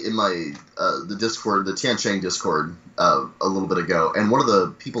was actually in my the Discord, the Tiansheng Discord, a little bit ago, and one of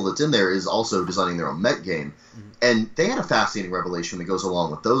the people that's in there is also designing their own mech game, and they had a fascinating revelation that goes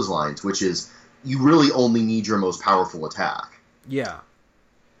along with those lines, which is you really only need your most powerful attack. Yeah.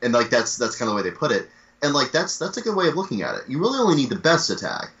 And like that's kind of the way they put it. And like that's a good way of looking at it. You really only need the best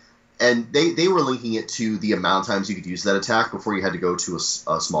attack. And they were linking it to the amount of times you could use that attack before you had to go to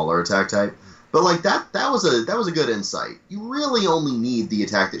a smaller attack type. But like that was a good insight. You really only need the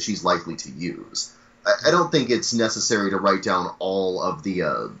attack that she's likely to use. I don't think it's necessary to write down all of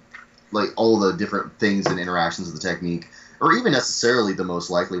the all the different things and interactions of the technique, or even necessarily the most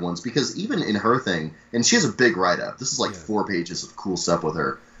likely ones, because even in her thing, and she has a big write-up. This is like 4 pages of cool stuff with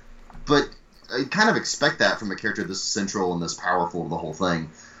her. But I kind of expect that from a character this central and this powerful of the whole thing.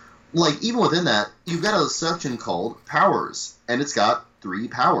 Like, even within that, you've got a section called Powers, and it's got 3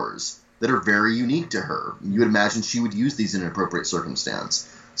 powers that are very unique to her. You would imagine she would use these in an appropriate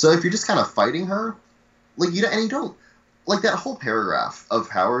circumstance. So if you're just kind of fighting her, like, you don't, like, that whole paragraph of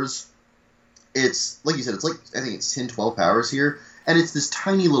powers, it's, like you said, it's like, I think it's 10, 12 powers here, and it's this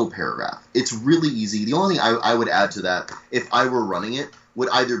tiny little paragraph. It's really easy. The only thing I would add to that, if I were running it, would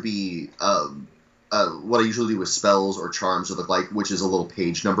either be what I usually do with spells or charms or the like, which is a little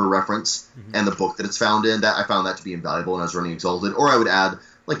page number reference, and the book that it's found in. That I found that to be invaluable when I was running Exalted. Or I would add,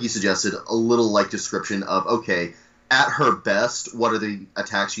 like you suggested, a little like description of, okay, at her best, what are the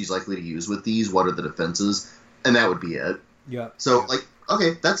attacks she's likely to use with these? What are the defenses? And that would be it. Yeah. So like,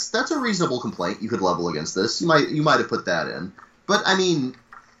 okay, that's a reasonable complaint you could level against this. You might have put that in, but I mean,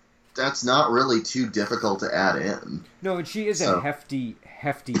 that's not really too difficult to add in. No, and she is a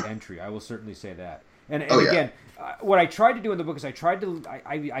hefty entry. I will certainly say that. And again, what I tried to do in the book is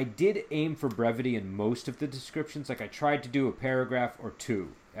I did aim for brevity in most of the descriptions. Like I tried to do a paragraph or 2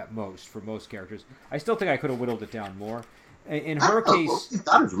 at most for most characters. I still think I could have whittled it down more. In her case,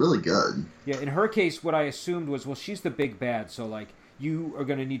 that is really good. Yeah, in her case, what I assumed was, well, she's the big bad, so like you are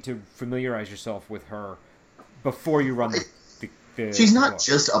going to need to familiarize yourself with her before you run the she's not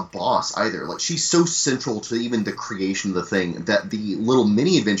just a boss either. Like, she's so central to even the creation of the thing that the little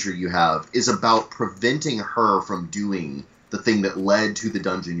mini adventure you have is about preventing her from doing the thing that led to the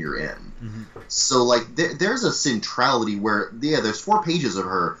dungeon you're in. Mm-hmm. So, like, there's a centrality where, there's 4 pages of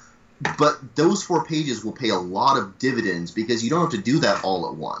her, but those 4 pages will pay a lot of dividends because you don't have to do that all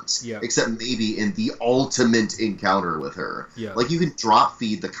at once. Yeah. Except maybe in the ultimate encounter with her. Yeah. Like, you can drop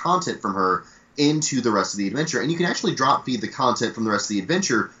feed the content from her into the rest of the adventure, and you can actually drop feed the content from the rest of the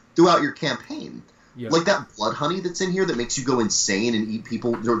adventure throughout your campaign. Yeah. Like that blood honey that's in here that makes you go insane and eat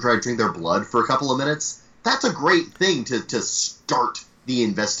people, or try to drink their blood for a couple of minutes. That's a great thing to start the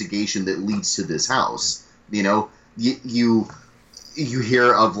investigation that leads to this house. You know, you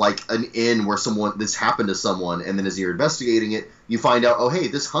hear of like an inn where this happened to someone, and then as you're investigating it, you find out, oh hey,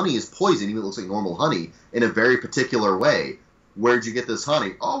 this honey is poison, even though it looks like normal honey, in a very particular way. Where'd you get this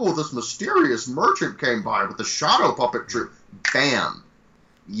honey? Oh, well, this mysterious merchant came by with the shadow puppet troupe. Bam!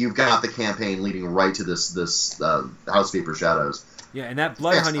 You've got the campaign leading right to this House Vapor Shadows. Yeah, and that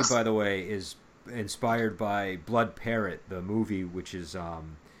blood honey, by the way, is inspired by Blood Parrot, the movie, which is a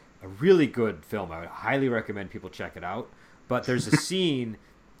really good film. I would highly recommend people check it out. But there's a scene...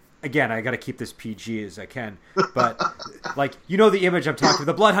 Again, I got to keep this PG as I can, but like the image I'm talking.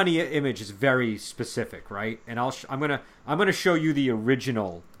 The blood honey image is very specific, right? And I'm gonna show you the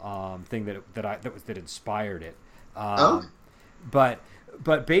original thing that inspired it. But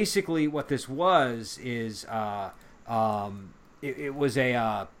basically, what this was is it was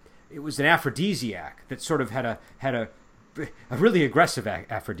an aphrodisiac that sort of had a really aggressive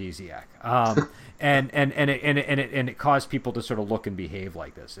aphrodisiac, and it caused people to sort of look and behave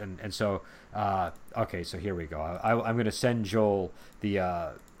like this, and so okay, so here we go. I'm going to send Joel the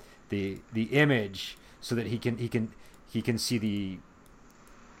image so that he can see the.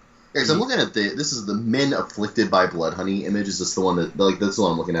 Yeah, so I'm looking at this is the men afflicted by blood honey image. Is this the one that's the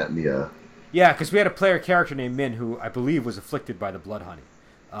one I'm looking at in the? Yeah, because we had a player character named Min who I believe was afflicted by the blood honey.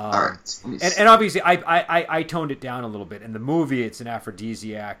 All right. And obviously, I toned it down a little bit. In the movie, it's an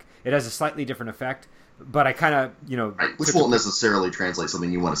aphrodisiac. It has a slightly different effect, but I kind of, Right, which won't necessarily translate something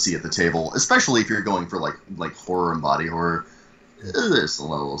you want to see at the table, especially if you're going for, like horror and body horror. There's some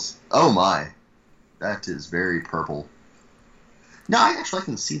levels. Oh, my. That is very purple. No, I can see I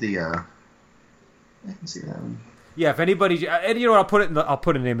can see that one. Yeah, if anybody, and you know what, I'll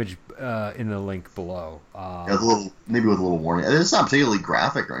put an image in the link below. Maybe with a little warning. It's not particularly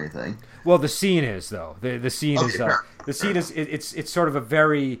graphic or anything. Well, the scene is though. The scene is it's sort of a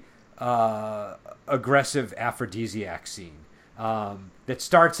very aggressive aphrodisiac scene that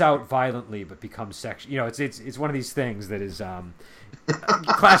starts out violently but becomes sexual. It's one of these things that is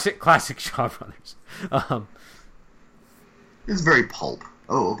classic Shaw Brothers. It's very pulp.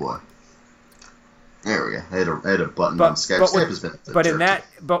 Oh boy. There we go. I had a button But on Skype. but, Skype has been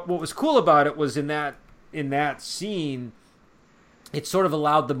but what was cool about it was in that scene, it sort of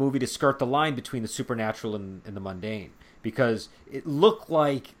allowed the movie to skirt the line between the supernatural and the mundane, because it looked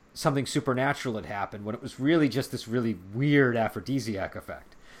like something supernatural had happened when it was really just this really weird aphrodisiac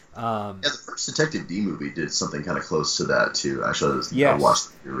effect. Yeah, the first Detective D movie did something kind of close to that too. Actually, I Yes. watched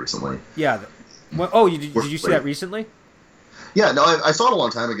it recently. Yeah. Did you see that recently? Yeah, no, I saw it a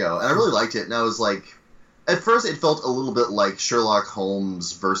long time ago, and I really liked it. And I was like, at first, it felt a little bit like Sherlock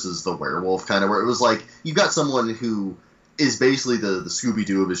Holmes versus the werewolf, kind of, where it was like you've got someone who is basically the Scooby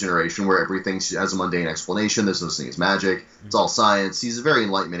Doo of his generation, where everything has a mundane explanation. There's no such thing as magic. It's all science. He's a very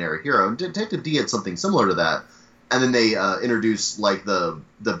Enlightenment era hero, and Detective D had something similar to that. And then they introduce like the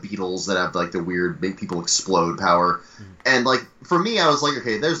beetles that have like the weird make people explode power. And like for me, I was like,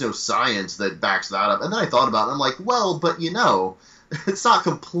 okay, there's no science that backs that up. And then I thought about it, and I'm like, well, but it's not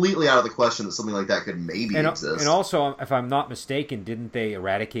completely out of the question that something like that could maybe exist. And also, if I'm not mistaken, didn't they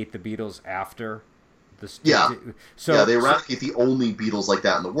eradicate the beetles after the? Yeah. So they eradicate the only beetles like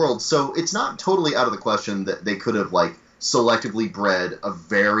that in the world. So it's not totally out of the question that they could have like selectively bred a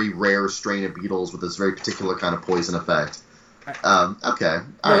very rare strain of beetles with this very particular kind of poison effect. Okay,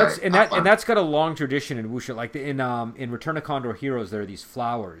 and that's got a long tradition in wuxia. Like in Return of Condor Heroes, there are these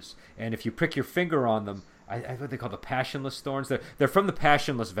flowers, and if you prick your finger on them, I what they call the passionless thorns. They're from the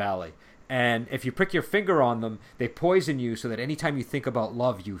Passionless Valley, and if you prick your finger on them, they poison you so that anytime you think about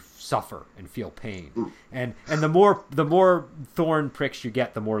love, you suffer and feel pain. Ooh. And the more thorn pricks you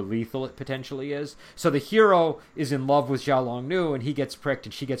get, the more lethal it potentially is. So the hero is in love with Zhao Longnu, and he gets pricked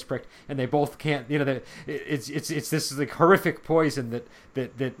and she gets pricked, and they both can't. It's this like horrific poison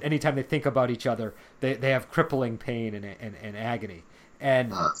that anytime they think about each other, they have crippling pain and agony.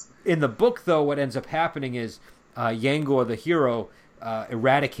 And in the book, though, what ends up happening is Yangor, the hero,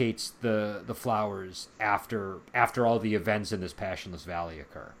 eradicates the flowers after all the events in this Passionless Valley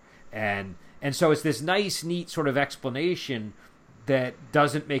occur. And so it's this nice, neat sort of explanation that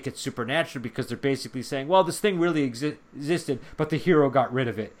doesn't make it supernatural, because they're basically saying, well, this thing really existed, but the hero got rid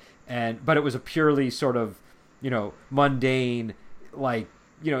of it. But it was a purely sort of, mundane, like,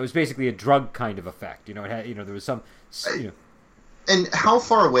 it was basically a drug kind of effect. It had, there was some, And how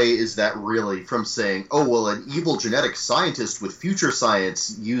far away is that really from saying, oh, well, an evil genetic scientist with future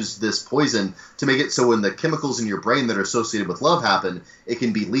science used this poison to make it so when the chemicals in your brain that are associated with love happen, it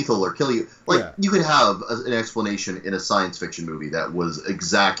can be lethal or kill you? Like, yeah. You could have an explanation in a science fiction movie that was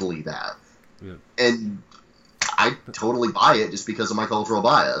exactly that. Yeah. And I totally buy it just because of my cultural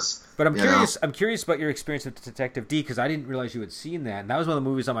bias. But I'm curious about your experience with Detective D, because I didn't realize you had seen that. And that was one of the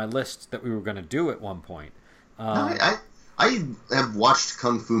movies on my list that we were going to do at one point. I have watched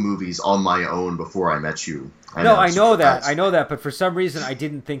kung fu movies on my own before I met you. I know that, but for some reason I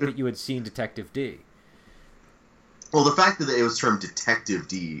didn't think that you had seen Detective D. Well, the fact that it was termed Detective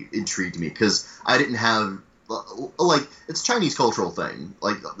D intrigued me, because I didn't have, like, it's a Chinese cultural thing,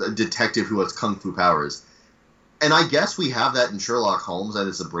 like a detective who has kung fu powers. And I guess we have that in Sherlock Holmes, that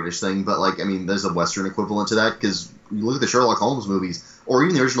is a British thing, but, like, I mean, there's a Western equivalent to that, because you look at the Sherlock Holmes movies, or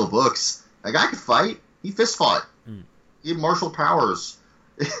even the original books, a guy could fight. He fist fought. He had martial powers.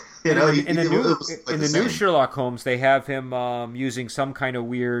 In the new Sherlock Holmes, they have him using some kind of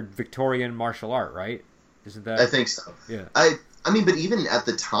weird Victorian martial art, right? Isn't that? I think so. Yeah. I mean, but even at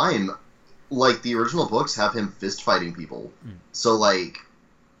the time, like, the original books have him fist fighting people. So, like,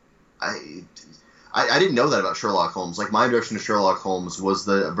 I didn't know that about Sherlock Holmes. Like, my introduction to Sherlock Holmes was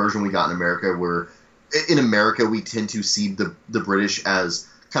the version we got in America, where in America we tend to see the British as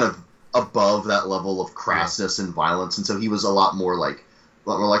kind of above that level of crassness and violence, and so he was a lot more like,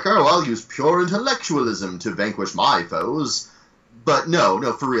 oh, I'll use pure intellectualism to vanquish my foes. But no,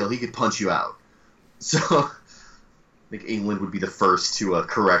 for real, he could punch you out. So I think England would be the first to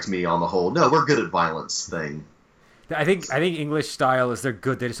correct me on the whole, no, we're good at violence thing. I think English style is they're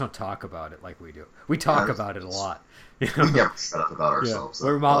good, they just don't talk about it like we do. We talk about it a lot. We never shut up about ourselves.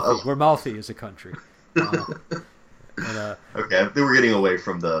 Yeah. We're mouthy as a country. Okay, we're getting away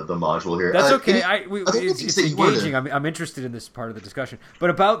from the module here. That's okay. It's engaging. I'm interested in this part of the discussion. But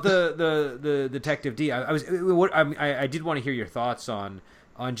about the Detective D, I did want to hear your thoughts on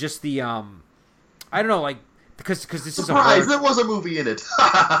just the I don't know, like, because this surprise, there was a movie in it.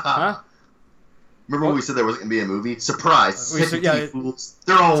 Huh? Remember when we said there wasn't going to be a movie? Surprise! Fools.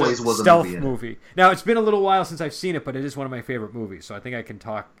 There always was a movie in it. Now, it's been a little while since I've seen it, but it is one of my favorite movies, so I think I can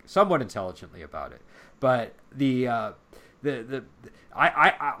talk somewhat intelligently about it. But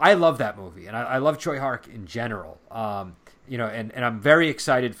I love that movie, and I love Choi Hark in general. And I'm very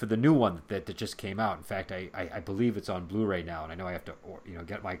excited for the new one that just came out. In fact, I believe it's on Blu-ray now, and I know I have to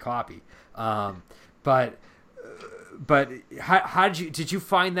get my copy. But how did you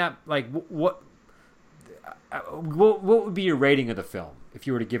find that? Like, what would be your rating of the film if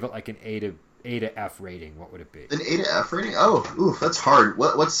you were to give it like an A to F rating? What would it be? An A to F rating? Oh, oof, that's hard.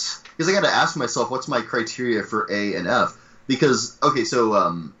 What's because I got to ask myself what's my criteria for A and F? Because okay,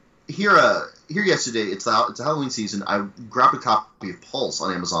 so here yesterday it's a Halloween season. I grabbed a copy of Pulse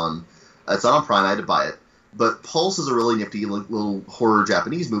on Amazon. It's not on Prime. I had to buy it. But Pulse is a really nifty little horror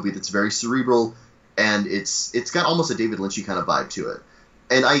Japanese movie that's very cerebral, and it's got almost a David Lynchy kind of vibe to it.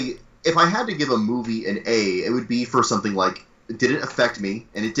 And if I had to give a movie an A, it would be for something like, did it affect me?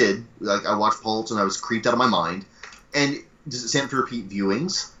 And it did. Like, I watched Pulse and I was creeped out of my mind. And does it stand for repeat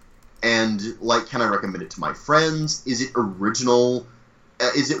viewings? And, like, can I recommend it to my friends? Is it original?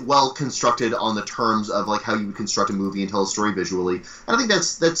 Is it well constructed on the terms of, like, how you would construct a movie and tell a story visually? And I think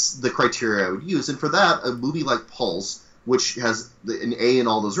that's the criteria I would use. And for that, a movie like Pulse, which has an A in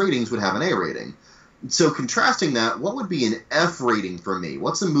all those ratings, would have an A rating. So contrasting that, what would be an F rating for me?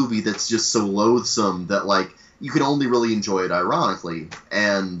 What's a movie that's just so loathsome that, like, you can only really enjoy it ironically?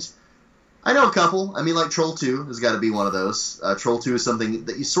 And I know a couple. I mean, like, Troll 2 has got to be one of those. Troll 2 is something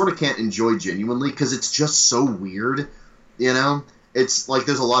that you sort of can't enjoy genuinely because it's just so weird, you know? It's, like,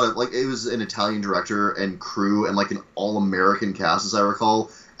 there's a lot of, like, it was an Italian director and crew and, like, an all-American cast, as I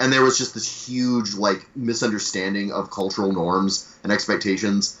recall. And there was just this huge, like, misunderstanding of cultural norms and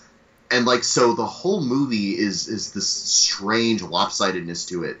expectations. And, like, so the whole movie is this strange lopsidedness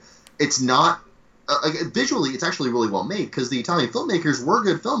to it. It's not... visually, it's actually really well made, because the Italian filmmakers were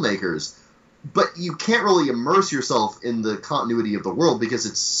good filmmakers. But you can't really immerse yourself in the continuity of the world, because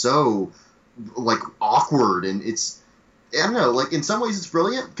it's so, like, awkward, and it's... I don't know, like, in some ways it's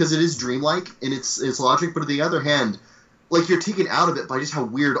brilliant, because it is dreamlike in its logic, but on the other hand, like, you're taken out of it by just how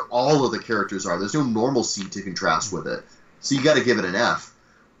weird all of the characters are. There's no normalcy to contrast with it. So you gotta give it an F.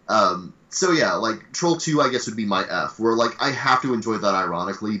 So yeah, like, Troll 2, I guess, would be my F, where, like, I have to enjoy that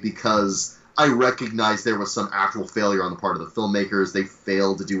ironically, because I recognize there was some actual failure on the part of the filmmakers. They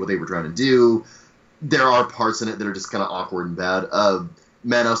failed to do what they were trying to do. There are parts in it that are just kind of awkward and bad.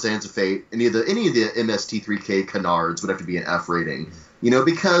 Manos Hands of Fate, any of the MST3K canards would have to be an F rating, you know,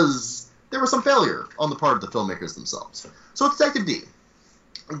 because there was some failure on the part of the filmmakers themselves. So it's Detective D.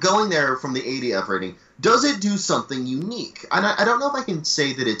 Going there from the A to F rating, does it do something unique? And I don't know if I can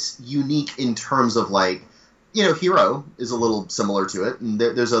say that it's unique in terms of, like, you know, Hero is a little similar to it, and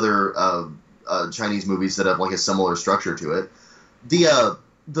there's other Chinese movies that have, like, a similar structure to it.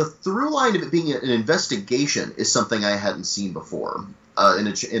 The through line of it being an investigation is something I hadn't seen before in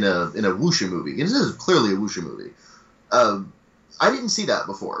a wuxia movie. And this is clearly a wuxia movie. I didn't see that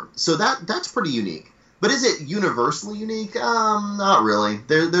before, so that's pretty unique. But is it universally unique? Not really.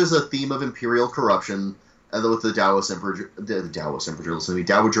 There's a theme of imperial corruption with the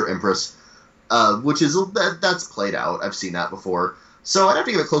Dowager Empress, which is that's played out. I've seen that before. So I'd have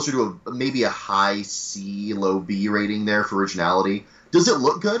to give it closer to maybe a high C, low B rating there for originality. Does it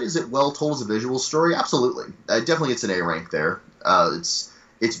look good? Is it well told as a visual story? Absolutely. Definitely gets an A rank there.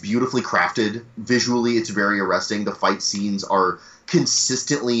 It's beautifully crafted. Visually, it's very arresting. The fight scenes are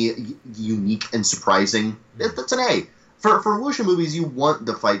consistently unique and surprising. That's an A. For wuxia movies, you want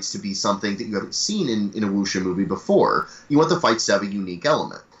the fights to be something that you haven't seen in a wuxia movie before. You want the fights to have a unique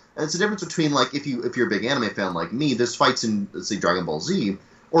element. And it's the difference between, like, if you're a big anime fan like me, there's fights in, let's say, Dragon Ball Z,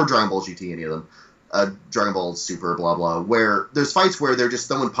 or Dragon Ball GT, any of them, Dragon Ball Super, blah, blah, where there's fights where they're just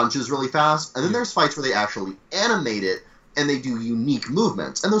throwing punches really fast, and then there's fights where they actually animate it, and they do unique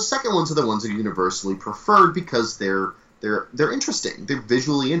movements. And those second ones are the ones that are universally preferred because they're interesting. They're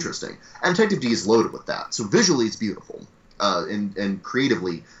visually interesting. And Detective D is loaded with that. So visually it's beautiful. And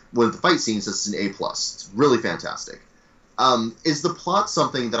creatively, with the fight scenes, it's an A+. It's really fantastic. Is the plot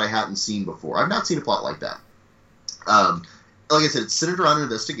something that I hadn't seen before? I've not seen a plot like that. Like I said, it's centered around an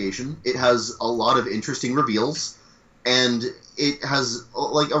investigation. It has a lot of interesting reveals. And it has,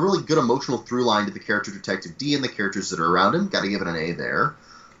 like, a really good emotional through line to the character Detective D and the characters that are around him. Got to give it an A there.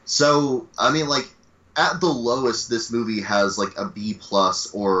 So, I mean, like, at the lowest, this movie has, like, a B+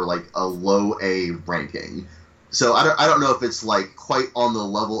 or, like, a low A ranking. So I don't know if it's, like, quite on the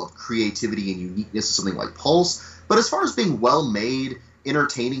level of creativity and uniqueness of something like Pulse. But as far as being well-made,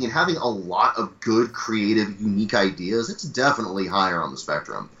 entertaining, and having a lot of good, creative, unique ideas, it's definitely higher on the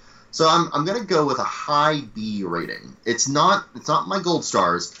spectrum. So I'm going to go with a high B rating. It's not my gold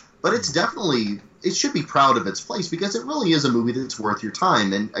stars, but it's definitely, it should be proud of its place because it really is a movie that's worth your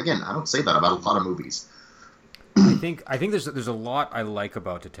time. And again, I don't say that about a lot of movies. I think there's a lot I like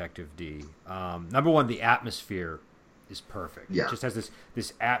about Detective D. Number one, the atmosphere is perfect. Yeah. It just has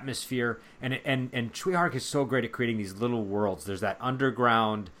this atmosphere, and Tsui Hark is so great at creating these little worlds. There's that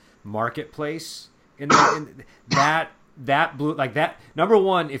underground marketplace in that blue, like that. Number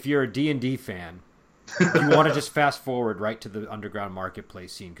one, if you're a D&D fan, you want to just fast forward right to the underground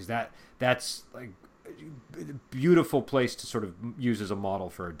marketplace scene, because that's like a beautiful place to sort of use as a model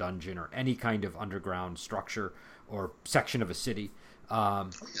for a dungeon or any kind of underground structure or section of a city.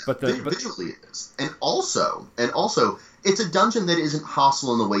 Visually it is, and also, it's a dungeon that isn't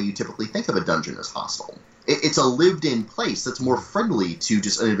hostile in the way you typically think of a dungeon as hostile. It's a lived-in place that's more friendly to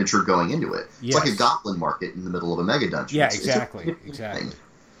just an adventurer going into it. It's like a goblin market in the middle of a mega dungeon. Yeah, exactly.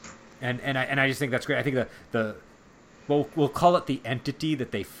 And I just think that's great. I think we'll call it the entity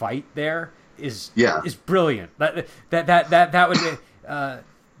that they fight there is brilliant. That would a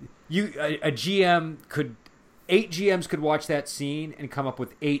GM could. 8 GMs could watch that scene and come up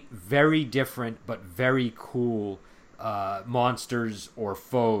with 8 very different but very cool monsters or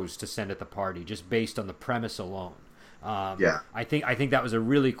foes to send at the party, just based on the premise alone. I think that was a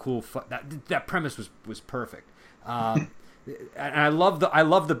really cool. That premise was perfect. And I love the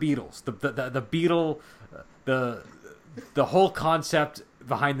Beatles. The Beatle, the whole concept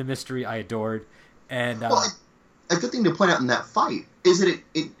behind the mystery I adored. And a good thing to point out in that fight is that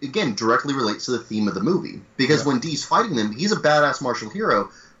it again directly relates to the theme of the movie, because when Dee's fighting them, he's a badass martial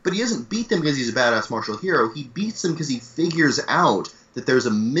hero, but he doesn't beat them because he's a badass martial hero. He beats them because he figures out that there's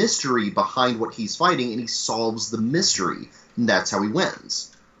a mystery behind what he's fighting, and he solves the mystery, and that's how he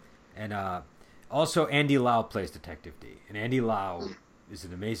wins. And also Andy Lau plays Detective D, and Andy Lau is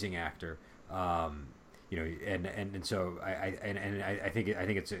an amazing actor. And so I think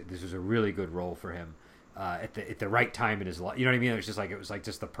this was a really good role for him. At the right time in his life, you know what I mean? It was like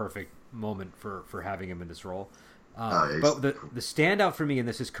just the perfect moment for having him in this role. But the standout for me in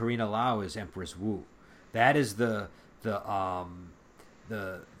this is Carina Lau as Empress Wu. That is the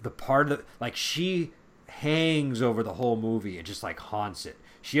part of like she hangs over the whole movie and just like haunts it.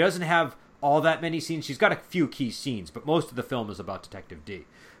 She doesn't have all that many scenes. She's got a few key scenes, but most of the film is about Detective D.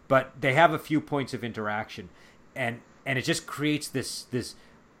 But they have a few points of interaction, and it just creates this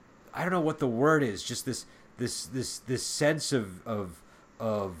I don't know what the word is, just this sense of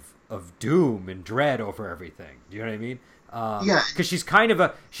doom and dread over everything. Do you know what I mean? Because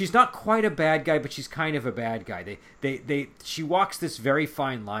she's not quite a bad guy, but she's kind of a bad guy. She walks this very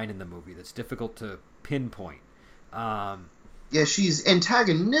fine line in the movie that's difficult to pinpoint. She's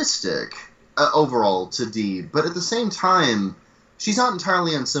antagonistic overall to Dee, but at the same time, she's not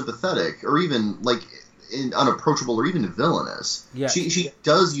entirely unsympathetic or even like unapproachable or even villainous. Yeah. She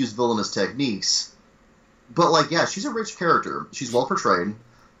does use villainous techniques, but she's a rich character. She's well portrayed.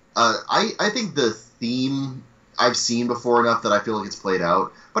 I think the theme I've seen before enough that I feel like it's played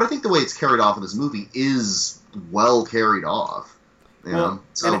out, but I think the way it's carried off in this movie is well carried off. I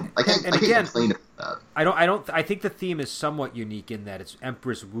can't complain about that. I think the theme is somewhat unique in that it's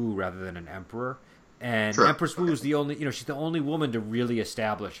Empress Wu rather than an emperor. And sure. Empress Wu is the only, she's the only woman to really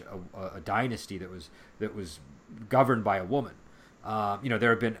establish a dynasty that was governed by a woman. There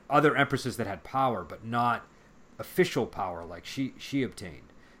have been other empresses that had power, but not official power like she obtained.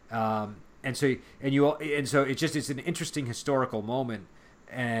 And so it's an interesting historical moment,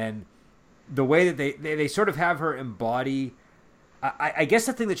 and the way that they sort of have her embody. I guess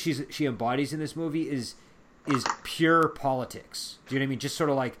the thing that she embodies in this movie is pure politics. Do you know what I mean? Just sort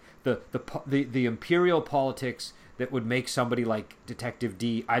of like the imperial politics that would make somebody like Detective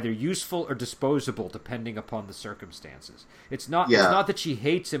D either useful or disposable depending upon the circumstances. It's not that she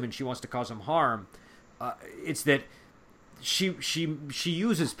hates him and she wants to cause him harm. It's that she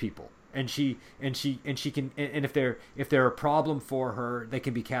uses people and she can, and if they're a problem for her, they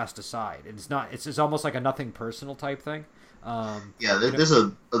can be cast aside. And it's almost like a nothing personal type thing. There's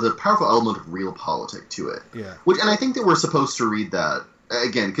a powerful element of realpolitik to it. Yeah. And I think that we're supposed to read that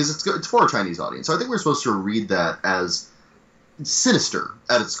again because it's for a Chinese audience. So I think we're supposed to read that as sinister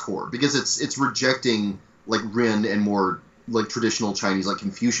at its core because it's rejecting like Ren and more like traditional Chinese like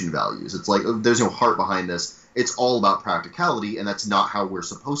Confucian values. It's like there's no heart behind this. It's all about practicality, and that's not how we're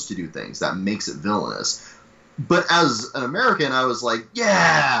supposed to do things. That makes it villainous. But as an American, I was like,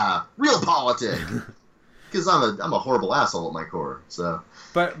 yeah, realpolitik. Because I'm a horrible asshole at my core. So,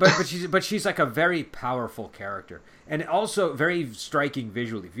 but she's like a very powerful character, and also very striking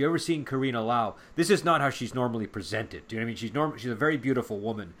visually. If you ever seen Carina Lau, this is not how she's normally presented. Do you know what I mean? She's a very beautiful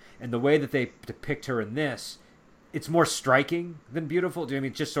woman, and the way that they depict her in this, it's more striking than beautiful. Do you know what I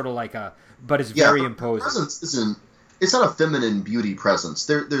mean? It's just sort of like but it's very imposing. Presence it's not a feminine beauty presence.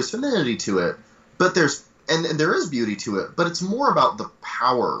 There's femininity to it, but there's and there is beauty to it, but it's more about the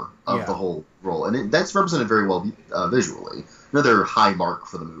power of the whole role, and that's represented very well visually. Another high mark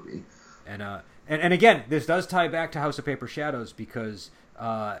for the movie. And again, this does tie back to House of Paper Shadows because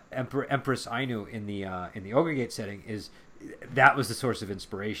Empress Ainu in the Ogre Gate setting that was the source of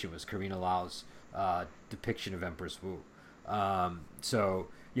inspiration, was Karina Lau's depiction of Empress Wu. So,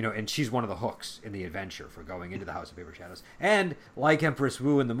 and she's one of the hooks in the adventure for going into the House of Paper Shadows. And like Empress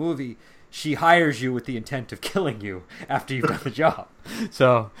Wu in the movie, she hires you with the intent of killing you after you've done the job.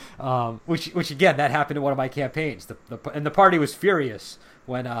 So, which again, that happened in one of my campaigns. And the party was furious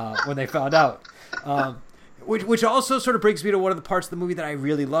when they found out. Which also sort of brings me to one of the parts of the movie that I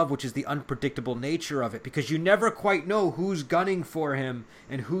really love, which is the unpredictable nature of it, because you never quite know who's gunning for him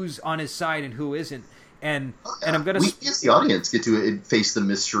and who's on his side and who isn't. And I'm gonna. We as the audience get to face the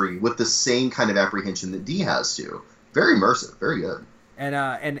mystery with the same kind of apprehension that Dee has to. Very immersive, very good. And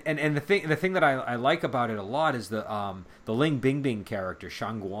the thing that I like about it a lot is the Ling Bingbing character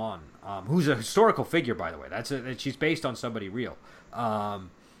Shang Guan, who's a historical figure, by the way. She's based on somebody real.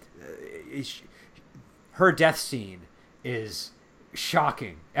 Her death scene is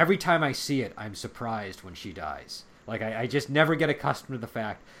shocking. Every time I see it, I'm surprised when she dies. Like, I just never get accustomed to the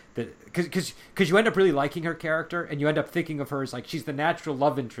fact that... Because you end up really liking her character, and you end up thinking of her as, like, she's the natural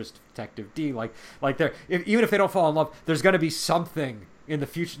love interest of Detective Dee. Even if they don't fall in love, there's going to be something in the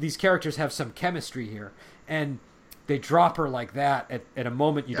future. These characters have some chemistry here. And they drop her like that at a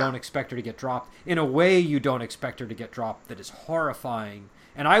moment you don't expect her to get dropped. In a way you don't expect her to get dropped that is horrifying.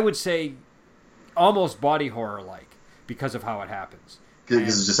 And I would say almost body horror-like because of how it happens.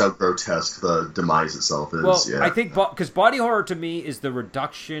 This is just how grotesque the demise itself is. Well, I think because body horror to me is the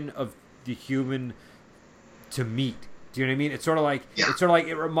reduction of the human to meat. Do you know what I mean? It's sort of like it's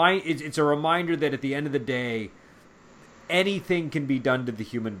a reminder that at the end of the day, anything can be done to the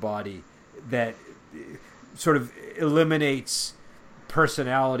human body that sort of eliminates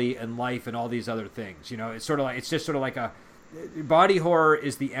personality and life and all these other things. It's just sort of like a body horror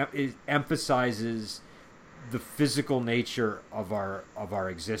it emphasizes the physical nature of our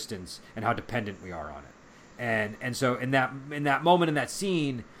existence and how dependent we are on it. And so in that moment, in that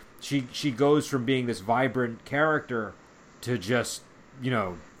scene, she goes from being this vibrant character to just,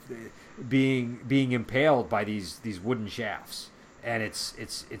 being impaled by these wooden shafts. And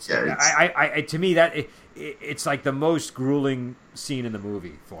to me that it's like the most grueling scene in the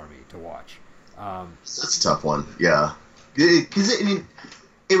movie for me to watch. That's a tough one. Yeah. Because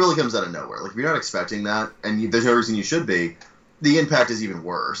it really comes out of nowhere. Like, if you're not expecting that, and there's no reason you should be, the impact is even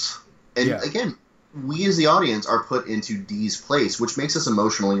worse. And again, we as the audience are put into Dee's place, which makes us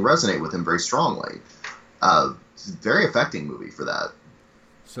emotionally resonate with him very strongly. It's a very affecting movie for that.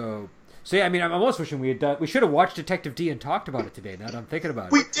 So yeah, I'm almost wishing we should have watched Detective Dee and talked about it today. Now that I'm thinking about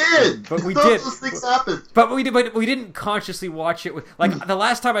it, we did. But we did. Those things happened. But we didn't consciously watch it. The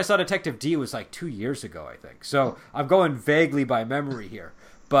last time I saw Detective Dee was like 2 years ago, I think. So I'm going vaguely by memory here.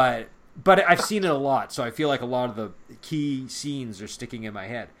 But I've seen it a lot, so I feel like a lot of the key scenes are sticking in my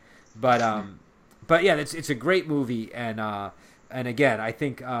head. But yeah, it's a great movie, and again, I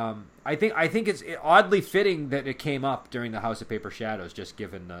think it's oddly fitting that it came up during the House of Paper Shadows, just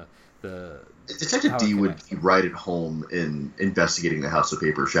given the Detective Dee would be right at home in investigating the House of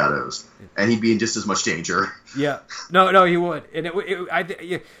Paper Shadows, and he'd be in just as much danger. Yeah, no, he would, and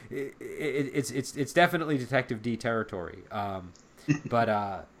it's definitely Detective Dee territory.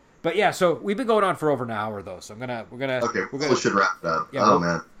 But yeah, so we've been going on for over an hour though, so we're gonna we should wrap it up. Yeah,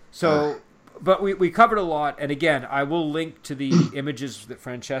 man. So, but we covered a lot, and again, I will link to the images that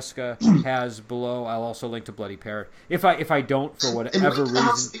Francesca has below. I'll also link to Bloody Parrot. If I don't, for whatever reason,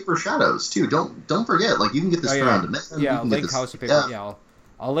 House of Paper Shadows too. Don't forget, like, you can get this for on demand. Yeah, link House of Paper. Yeah,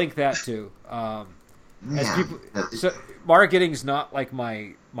 I'll link that too. So marketing's not like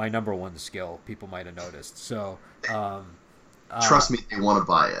my number one skill. People might have noticed. So. Trust me, they want to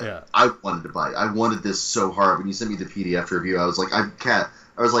buy it. Yeah. I wanted to buy it. I wanted this so hard. When you sent me the PDF review, I was like,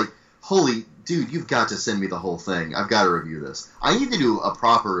 holy dude, you've got to send me the whole thing. I've got to review this. I need to do a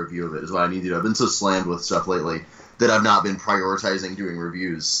proper review of it is what I need to do. I've been so slammed with stuff lately that I've not been prioritizing doing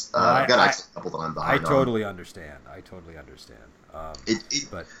reviews. I've got actually a couple that I'm behind on. I totally understand.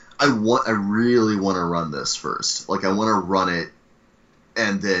 But I really want to run this first. Like, I want to run it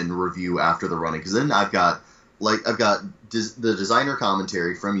and then review after the running, because then I've got the designer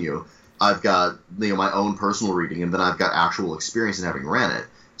commentary from you. I've got my own personal reading, and then I've got actual experience in having ran it.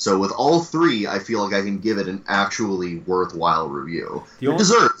 So with all three, I feel like I can give it an actually worthwhile review. It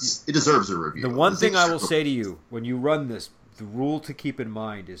deserves a review. The one thing I will say to you when you run this, the rule to keep in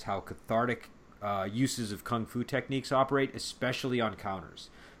mind is how cathartic uses of kung fu techniques operate, especially on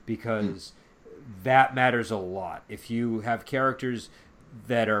counters, because that matters a lot. If you have characters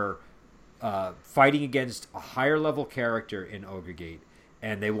that are fighting against a higher level character in Ogre Gate,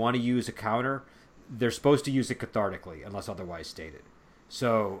 and they want to use a counter, they're supposed to use it cathartically, unless otherwise stated.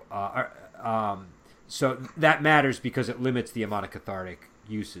 So, so that matters because it limits the amount of cathartic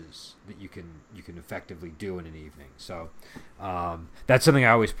uses that you can effectively do in an evening. So, that's something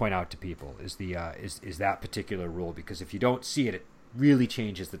I always point out to people is the is that particular rule, because if you don't see it, it really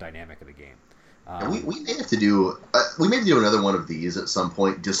changes the dynamic of the game. We may have to do another one of these at some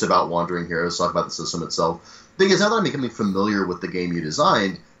point, just about Wandering Heroes, talk about the system itself. Because now that I'm becoming familiar with the game you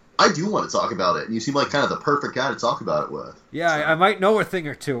designed, I do want to talk about it, and you seem like kind of the perfect guy to talk about it with. Yeah, so. I might know a thing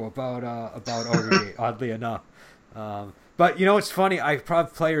or two about Ogre Gate, oddly enough. But it's funny. I probably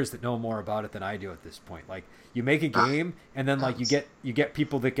have players that know more about it than I do at this point. Like, you make a game, and then like you get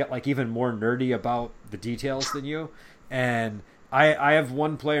people that get like even more nerdy about the details than you. And I have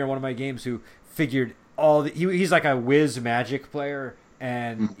one player in one of my games who figured he's like a whiz Magic player,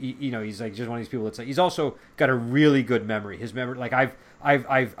 and he's like just one of these people that's like, he's also got a really good memory. His memory, like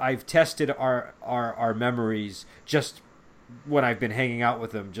I've tested our memories just when I've been hanging out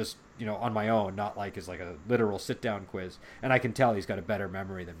with him, just on my own, not like as like a literal sit down quiz, and I can tell he's got a better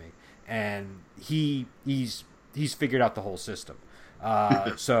memory than me, and he's figured out the whole system.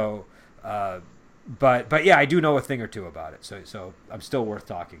 But yeah, I do know a thing or two about it, so I'm still worth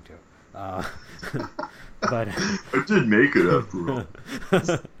talking to. But I did make it after all.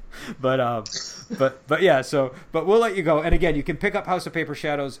 but yeah, but we'll let you go. And again, you can pick up House of Paper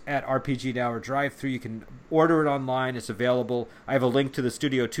Shadows at RPG Now or Drive-Thru. You can order it online. It's available. I have a link to the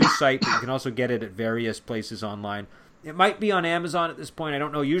Studio 2 site, but you can also get it at various places online. It might be on Amazon at this point. I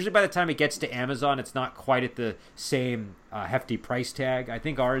don't know. Usually by the time it gets to Amazon, it's not quite at the same hefty price tag. I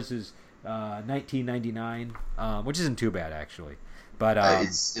think ours is $19.99, which isn't too bad actually. But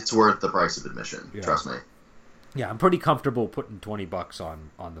it's worth the price of admission. Yeah. Trust me. Yeah, I'm pretty comfortable putting $20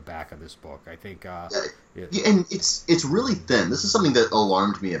 on the back of this book. I think. And it's really thin. This is something that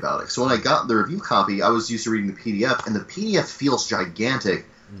alarmed me about it. So when I got the review copy, I was used to reading the PDF, and the PDF feels gigantic.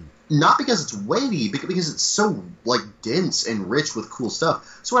 Not because it's weighty, but because it's so like dense and rich with cool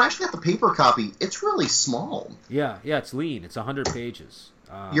stuff. So when I actually got the paper copy, it's really small. Yeah, it's lean. It's 100 pages.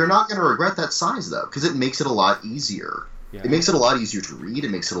 You're not going to regret that size though, because it makes it a lot easier. Yeah. It makes it a lot easier to read.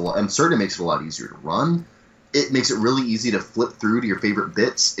 I'm certain it makes it a lot easier to run. It makes it really easy to flip through to your favorite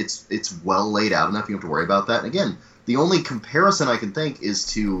bits. It's well laid out enough. You don't have to worry about that. And again, the only comparison I can think is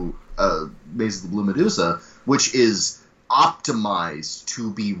to Maze of the Blue Medusa, which is optimized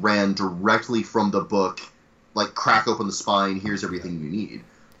to be ran directly from the book, like crack open the spine, here's everything you need.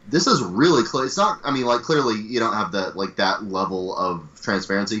 This is really close. It's not, I mean, like, clearly you don't have that level of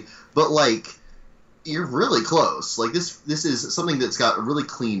transparency, but like, you're really close. Like, this is something that's got a really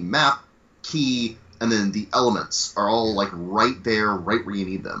clean map, key, and then the elements are all like right there, right where you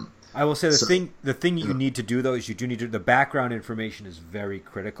need them. I will say the thing you need to do though is the background information is very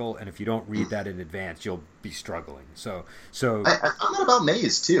critical, and if you don't read that in advance, you'll be struggling. So I'm not about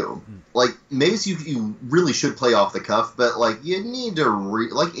Maze too. Like Maze, you really should play off the cuff, but like you need to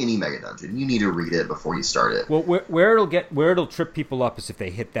read, like any Mega Dungeon, you need to read it before you start it. Well, where it'll trip people up is if they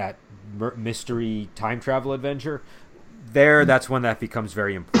hit that mystery time travel adventure. That's when that becomes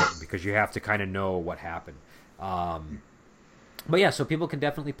very important because you have to kind of know what happened. But yeah, so people can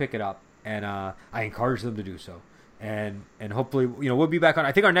definitely pick it up, and I encourage them to do so. And hopefully, we'll be back on.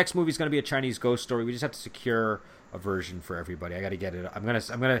 I think our next movie is going to be a Chinese ghost story. We just have to secure a version for everybody. I got to get it.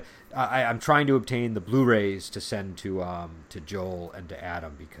 I'm trying to obtain the Blu-rays to send to Joel and to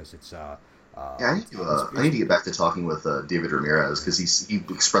Adam because it's I need to get back to talking with David Ramirez because he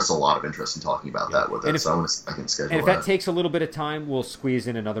expressed a lot of interest in talking about that with us. So I want to see if I can schedule that. And if that takes a little bit of time, we'll squeeze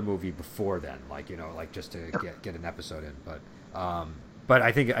in another movie before then, like just to get an episode in. But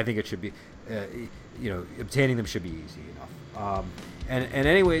I think it should be, obtaining them should be easy enough. And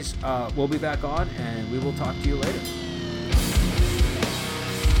anyways, we'll be back on, and we will talk to you later.